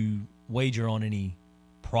able to wager on any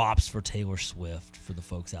props for Taylor Swift for the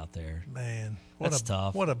folks out there. Man, that's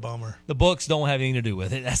tough. What a bummer. The books don't have anything to do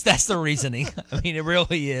with it. That's the reasoning. I mean, it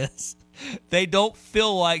really is. They don't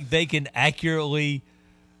feel like they can accurately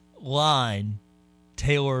line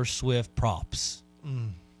Taylor Swift props.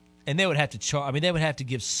 And they would have to charge. I mean, they would have to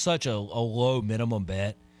give such a low minimum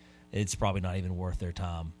bet. It's probably not even worth their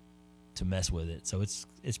time to mess with it. So it's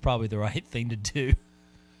probably the right thing to do.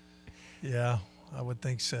 Yeah, I would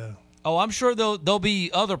think so. Oh, I'm sure there'll be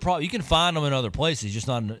other props. You can find them in other places, just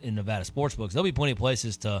not in Nevada sportsbooks. There'll be plenty of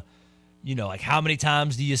places to, like how many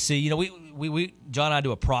times do you see? We John and I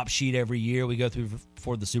do a prop sheet every year. We go through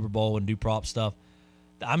for the Super Bowl and do prop stuff.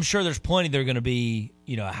 I'm sure there's plenty that are going to be,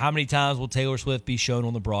 how many times will Taylor Swift be shown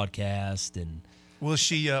on the broadcast? And will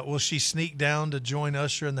she sneak down to join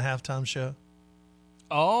Usher in the halftime show?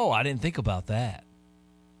 Oh, I didn't think about that.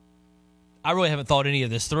 I really haven't thought any of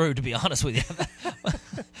this through, to be honest with you.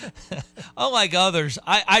 Unlike others,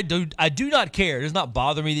 I do not care. It does not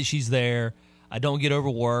bother me that she's there. I don't get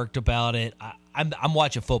overworked about it. I'm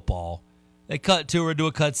watching football. They cut to her, do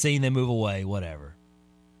a cut scene, they move away, whatever.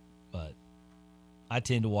 But I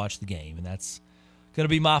tend to watch the game, and that's going to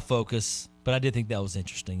be my focus. But I did think that was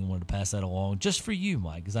interesting and wanted to pass that along just for you,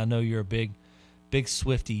 Mike, because I know you're a big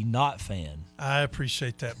Swiftie not fan. I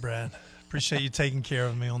appreciate that, Brad. Appreciate you taking care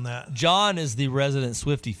of me on that. John is the resident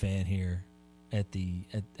Swiftie fan here at the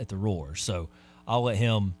Roar, so I'll let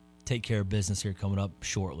him take care of business here coming up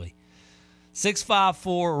shortly.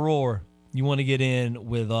 654-ROAR, you want to get in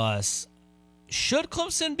with us. Should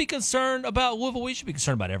Clemson be concerned about Louisville? We should be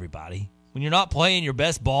concerned about everybody. When you're not playing your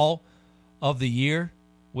best ball of the year,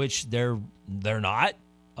 which they're not,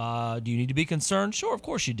 do you need to be concerned? Sure, of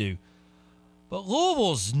course you do. But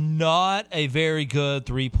Louisville's not a very good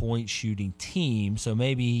three-point shooting team, so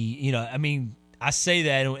maybe, I say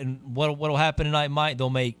that, and what'll happen tonight, Mike? They'll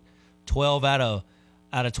make 12 out of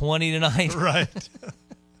 20 tonight. Right.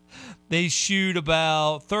 They shoot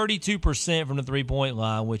about 32% from the three-point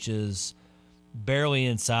line, which is barely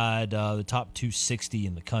inside the top 260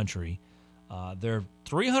 in the country. They're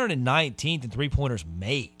 319th in three-pointers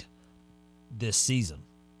made this season.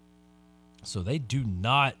 So they do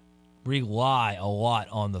not rely a lot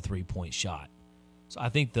on the three-point shot. So I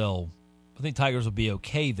think Tigers will be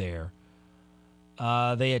okay there. They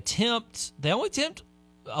only attempt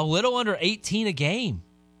a little under 18 a game.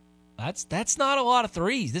 That's not a lot of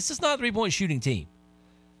threes. This is not a three-point shooting team,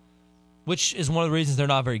 which is one of the reasons they're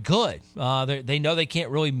not very good. They know they can't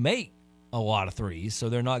really make a lot of threes, so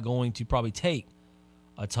they're not going to probably take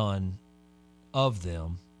a ton of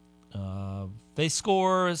them. They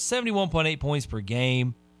score 71.8 points per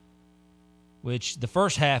game, which the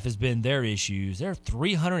first half has been their issues. They're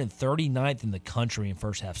 339th in the country in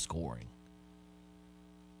first half scoring.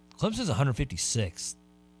 Clemson's 156th.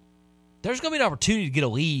 There's going to be an opportunity to get a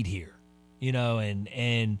lead here,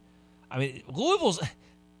 and I mean, Louisville's,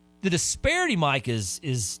 the disparity, Mike,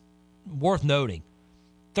 is worth noting.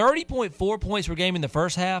 30.4 points per game in the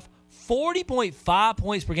first half, 40.5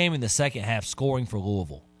 points per game in the second half scoring for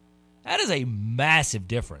Louisville. That is a massive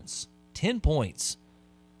difference. 10 points.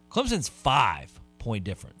 Clemson's 5-point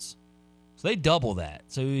difference. So they double that.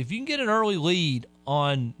 So if you can get an early lead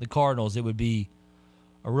on the Cardinals, it would be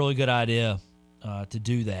a really good idea to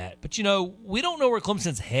do that. But, we don't know where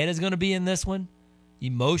Clemson's head is going to be in this one.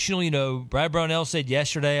 Emotionally, Brad Brownell said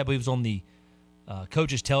yesterday, I believe it was on the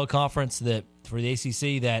coaches teleconference that for the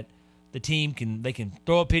ACC, that the team can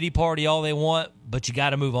throw a pity party all they want, but you got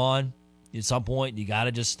to move on. At some point, you got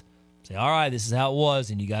to just Say, all right, this is how it was,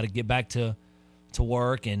 and you got to get back to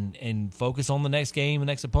work and focus on the next game, the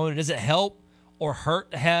next opponent. Does it help or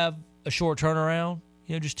hurt to have a short turnaround?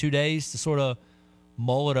 Just 2 days to sort of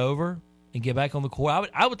mull it over and get back on the court.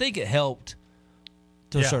 I would think it helped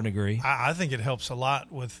to a certain degree. I think it helps a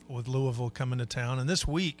lot with Louisville coming to town, and this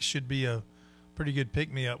week should be a pretty good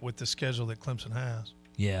pick-me-up with the schedule that Clemson has.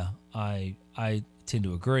 Yeah, I tend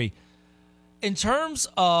to agree. In terms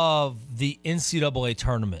of the NCAA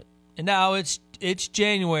tournament, and now it's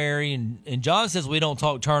January, and John says we don't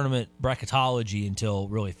talk tournament bracketology until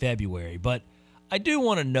really February, but I do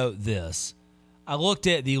want to note this. I looked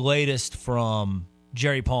at the latest from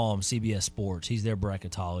Jerry Palm, CBS Sports. He's their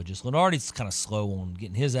bracketologist. Lenardi's kind of slow on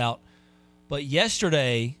getting his out. But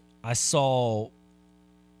yesterday, I saw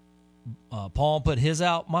Palm put his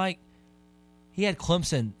out, Mike. He had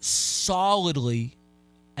Clemson solidly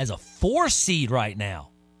as a 4 seed right now.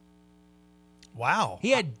 Wow. He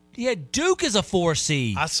had Duke as a 4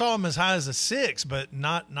 seed. I saw him as high as a 6, but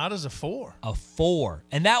not as a 4. A 4.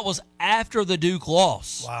 And that was after the Duke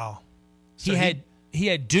loss. Wow. So he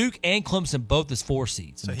had Duke and Clemson both as 4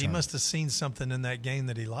 seeds. So he must have seen something in that game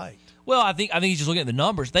that he liked. Well, I think he's just looking at the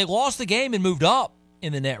numbers. They lost the game and moved up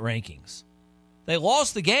in the net rankings. They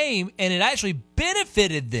lost the game, and it actually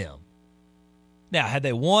benefited them. Now, had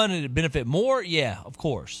they won and it benefit more? Yeah, of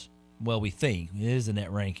course. Well, we think. It is the net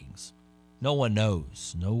rankings. No one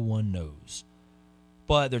knows. No one knows.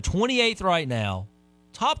 But they're 28th right now.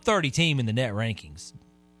 Top 30 team in the net rankings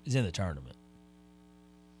is in the tournament.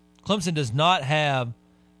 Clemson does not have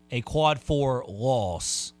a quad 4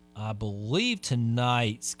 loss. I believe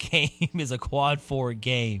tonight's game is a quad 4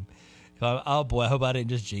 game. Oh, boy, I hope I didn't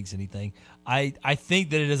just jinx anything. I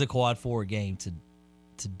think that it is a quad 4 game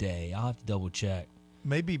today. I'll have to double check.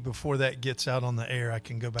 Maybe before that gets out on the air, I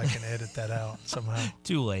can go back and edit that out somehow.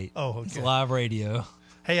 Too late. Oh, okay. It's live radio.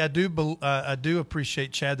 Hey, I do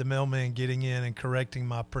appreciate Chad the mailman getting in and correcting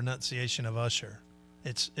my pronunciation of Usher.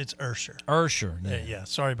 It's Ursher. Ursher. Yeah.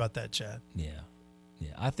 Sorry about that, Chad. Yeah.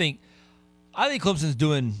 I think Clemson's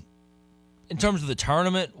doing, in terms of the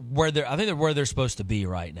tournament, where they're supposed to be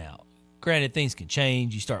right now. Granted, things can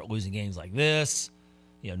change. You start losing games like this.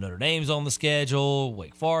 Notre Dame's on the schedule,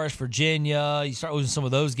 Wake Forest, Virginia. You start losing some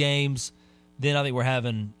of those games, then I think we're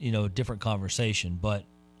having, a different conversation. But,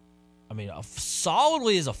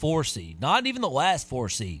 solidly as a 4 seed, not even the last 4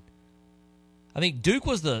 seed. I think Duke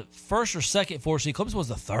was the first or second 4 seed. Clemson was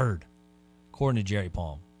the third, according to Jerry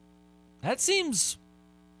Palm. That seems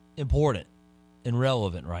important and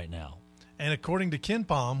relevant right now. And according to Ken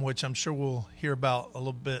Palm, which I'm sure we'll hear about a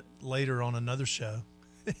little bit later on another show,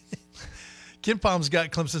 Ken Palm's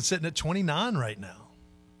got Clemson sitting at 29 right now.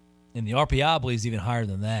 And the RPI, I believe, is even higher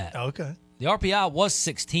than that. Okay. The RPI was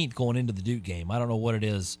 16th going into the Duke game. I don't know what it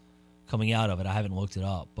is coming out of it. I haven't looked it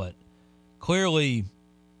up. But clearly,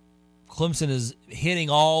 Clemson is hitting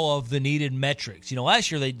all of the needed metrics.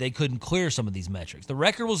 Last year they couldn't clear some of these metrics. The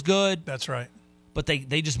record was good. That's right. But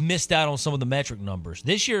they just missed out on some of the metric numbers.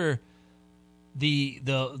 This year, the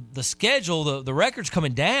schedule, the record's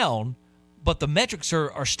coming down, but the metrics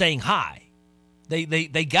are staying high.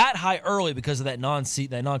 They got high early because of that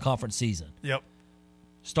non-conference season. Yep.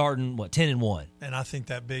 Starting 10-1. And I think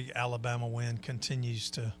that big Alabama win continues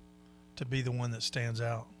to be the one that stands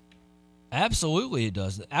out. Absolutely, it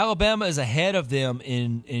does. Alabama is ahead of them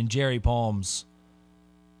in Jerry Palm's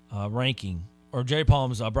ranking, or Jerry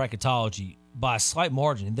Palm's bracketology, by a slight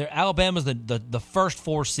margin. Alabama's the first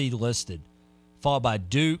 4 seed listed, followed by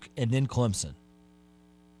Duke and then Clemson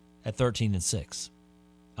at 13-6.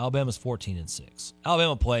 Alabama's 14-6.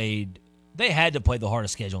 Alabama had to play the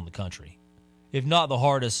hardest schedule in the country. If not the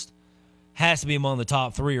hardest, has to be among the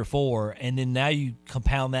top 3 or 4. And then now you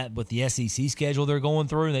compound that with the SEC schedule they're going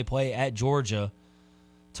through, and they play at Georgia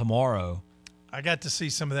tomorrow. I got to see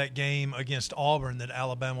some of that game against Auburn that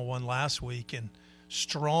Alabama won last week, and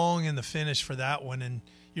strong in the finish for that one. And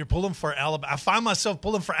you're pulling for Alabama. I find myself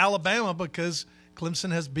pulling for Alabama because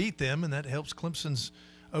Clemson has beat them, and that helps Clemson's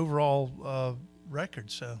overall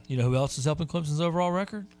record. So, you know who else is helping Clemson's overall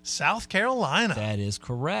record? South Carolina. That is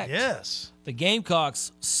correct. Yes. The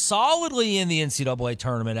Gamecocks solidly in the NCAA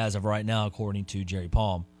tournament as of right now, according to Jerry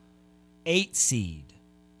Palm. 8 seed.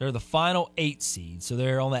 They're the final 8 seed, so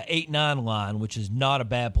they're on that 8-9 line, which is not a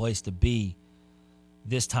bad place to be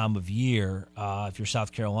this time of year. If you're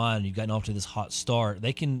South Carolina, you've gotten off to this hot start.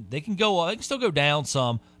 They can go. They can still go down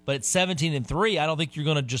some, but at 17-3, I don't think you're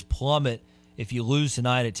going to just plummet if you lose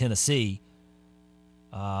tonight at Tennessee.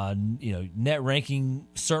 Net ranking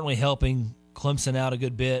certainly helping Clemson out a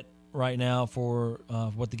good bit right now for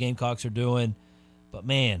what the Gamecocks are doing. But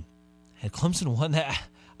man, had Clemson won that,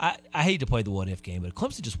 I hate to play the what-if game, but if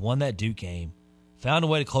Clemson just won that Duke game, found a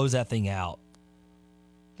way to close that thing out,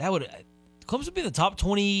 Clemson would be in the top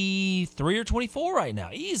 23 or 24 right now,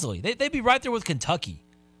 easily. They'd be right there with Kentucky.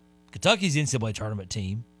 Kentucky's the NCAA tournament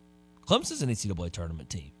team. Clemson's an NCAA tournament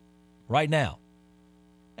team right now.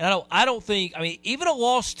 And I don't think, even a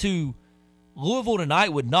loss to Louisville tonight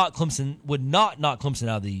would not knock Clemson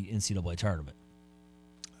out of the NCAA tournament.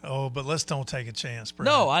 Oh, but let's don't take a chance, Brad.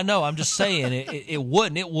 No, I know. I'm just saying it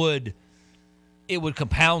wouldn't. It would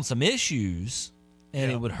compound some issues,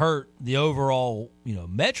 and it would hurt the overall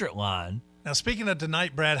metric line. Now, speaking of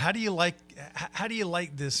tonight, Brad, how do you like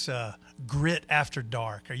this grit after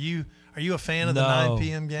dark? Are you a fan of the 9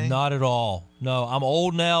 p.m. game? Not at all. No, I'm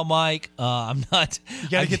old now, Mike. I'm not. You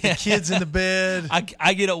got to get the kids into bed.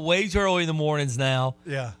 I get up way too early in the mornings now.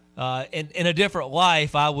 Yeah. In a different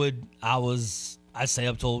life, I'd stay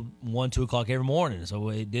up till 1, 2 o'clock every morning. So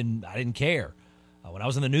I didn't care. When I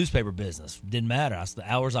was in the newspaper business, it didn't matter. That's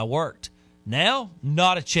the hours I worked. Now,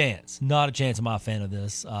 not a chance. Not a chance. I'm not a fan of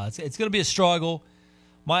this. It's going to be a struggle.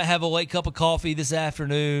 Might have a late cup of coffee this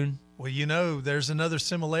afternoon. Well, there's another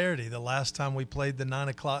similarity. The last time we played the 9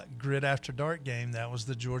 o'clock grit after dark game, that was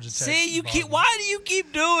the Georgia Tech. See, why do you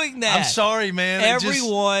keep doing that? I'm sorry, man.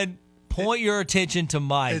 Everyone, point your attention to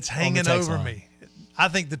Mike. It's hanging over me. I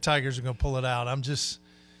think the Tigers are going to pull it out. I'm just,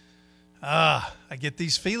 I get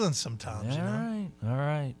these feelings sometimes. All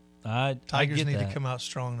right. Tigers need to come out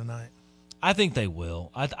strong tonight. I think they will.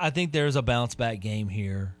 I think there's a bounce back game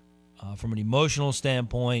here from an emotional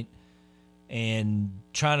standpoint, and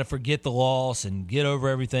trying to forget the loss and get over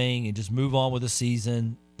everything and just move on with the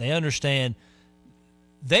season. They understand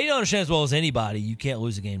as well as anybody you can't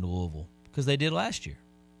lose a game to Louisville, because they did last year,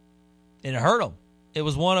 and it hurt them. It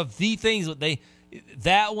was one of the things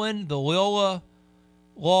that one, the Loyola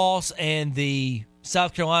loss and the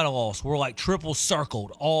South Carolina loss were like triple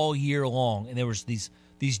circled all year long, and there was these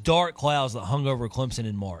dark clouds that hung over Clemson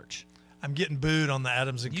in March. I'm getting booed on the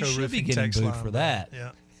Adams and Co. You should be roofing getting text booed line, for that.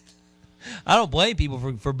 Yeah. I don't blame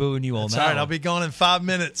people for booing you on That's that. all right. one. I'll be gone in 5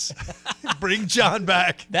 minutes. Bring John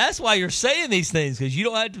back. That's why you're saying these things, because you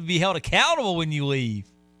don't have to be held accountable when you leave.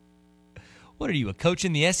 What are you, a coach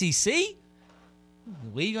in the SEC? You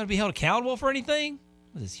going to be held accountable for anything?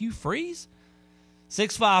 What is this, Hugh Freeze?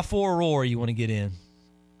 654 Roar, you want to get in.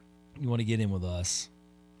 You want to get in with us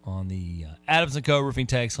on the Adams & Co. roofing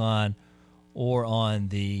text line or on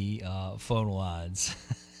the phone lines.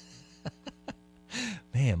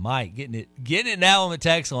 Man, Mike, getting it now on the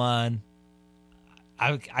text line.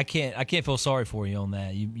 I can't feel sorry for you on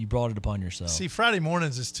that. You brought it upon yourself. See, Friday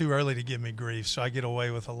mornings is too early to give me grief, so I get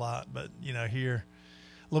away with a lot. But, here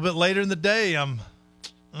a little bit later in the day, I'm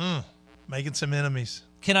making some enemies.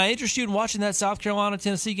 Can I interest you in watching that South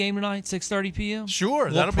Carolina-Tennessee game tonight, 6:30 p.m.?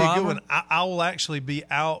 Sure, that'll be a good one. I will actually be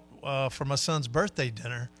out for my son's birthday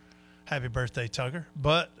dinner. Happy birthday, Tugger.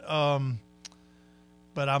 But I'm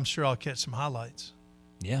sure I'll catch some highlights.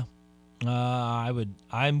 Yeah.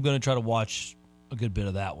 I'm going to try to watch a good bit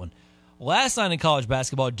of that one. Last night in college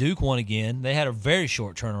basketball, Duke won again. They had a very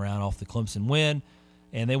short turnaround off the Clemson win,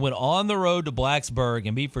 and they went on the road to Blacksburg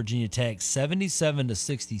and beat Virginia Tech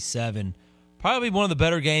 77-67. Probably one of the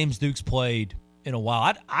better games Duke's played in a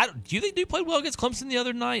while. Do you think Duke played well against Clemson the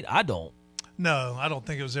other night? I don't. No, I don't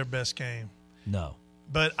think it was their best game. No.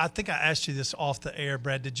 But I think I asked you this off the air,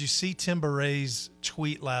 Brad. Did you see Tim Baray's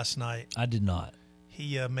tweet last night? I did not.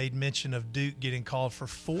 He made mention of Duke getting called for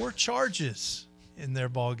 4 charges in their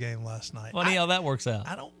ball game last night. Funny how that works out.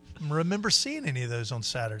 I don't remember seeing any of those on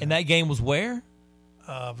Saturday. And that game was where?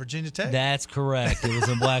 Virginia Tech. That's correct. It was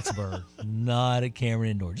in Blacksburg, not at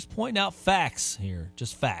Cameron Indoor. Just pointing out facts here.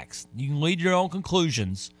 Just facts. You can lead your own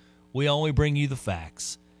conclusions. We only bring you the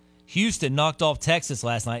facts. Houston knocked off Texas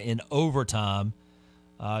last night in overtime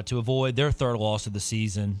to avoid their third loss of the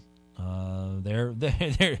season.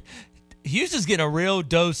 Houston's getting a real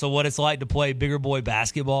dose of what it's like to play bigger boy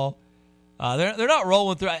basketball. They're not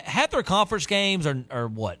rolling through. Half their conference games are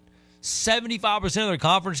what? 75% of their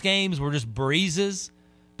conference games were just breezes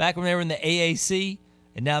back when they were in the AAC,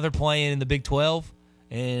 and now they're playing in the Big 12,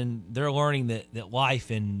 and they're learning that life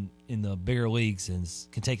in the bigger leagues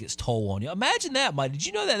can take its toll on you. Imagine that, Mike. Did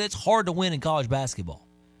you know that it's hard to win in college basketball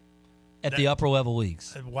at the upper level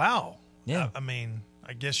leagues? Wow. Yeah.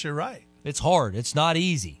 I guess you're right. It's hard. It's not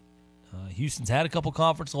easy. Houston's had a couple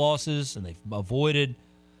conference losses, and they've avoided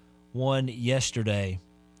one yesterday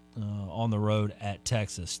on the road at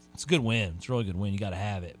Texas. It's a good win. It's a really good win. You got to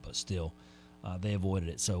have it, but still, they avoided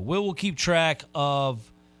it. So we'll keep track of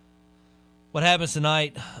what happens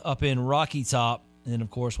tonight up in Rocky Top, and,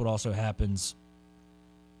 of course, what also happens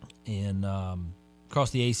in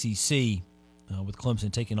across the ACC with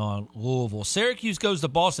Clemson taking on Louisville. Syracuse goes to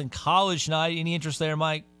Boston College tonight. Any interest there,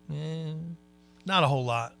 Mike? Not a whole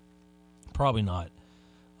lot. Probably not.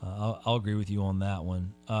 I'll agree with you on that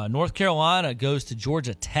one. North Carolina goes to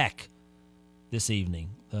Georgia Tech this evening.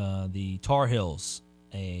 The Tar Heels,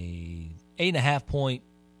 a 8.5-point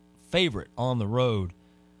favorite on the road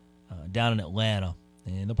down in Atlanta.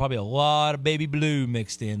 And there'll probably a lot of baby blue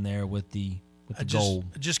mixed in there with the gold.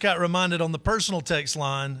 I just got reminded on the personal text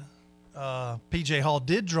line, P.J. Hall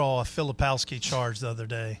did draw a Filipowski charge the other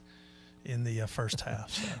day in the first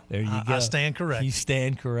half. So there you go. I stand corrected. You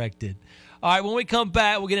stand corrected. All right, when we come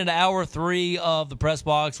back, we'll get into hour 3 of the press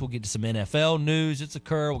box. We'll get to some NFL news that's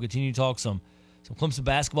occurred. We'll continue to talk some Clemson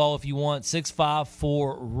basketball if you want.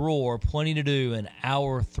 654 Roar. Plenty to do in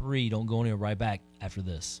hour 3. Don't go anywhere. Right back after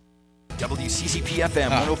this. WCCP FM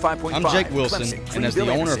 105.5. I'm Jake Wilson, Clemson, and as the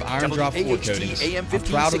owner of Anderson, Iron Drive Floor Coatings, I'm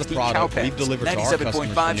proud of the product we've delivered to our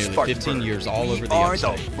customers for nearly 15 years all over the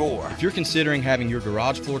upstate. If you're considering having your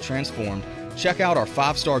garage floor transformed, check out our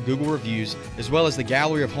 5-star Google reviews as well as the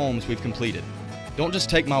gallery of homes we've completed. Don't just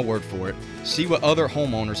take my word for it. See what other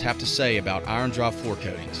homeowners have to say about Iron Drive Floor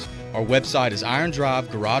Coatings. Our website is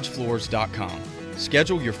irondrivegaragefloors.com.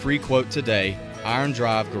 Schedule your free quote today,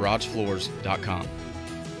 irondrivegaragefloors.com.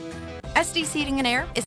 SD Seating and Air is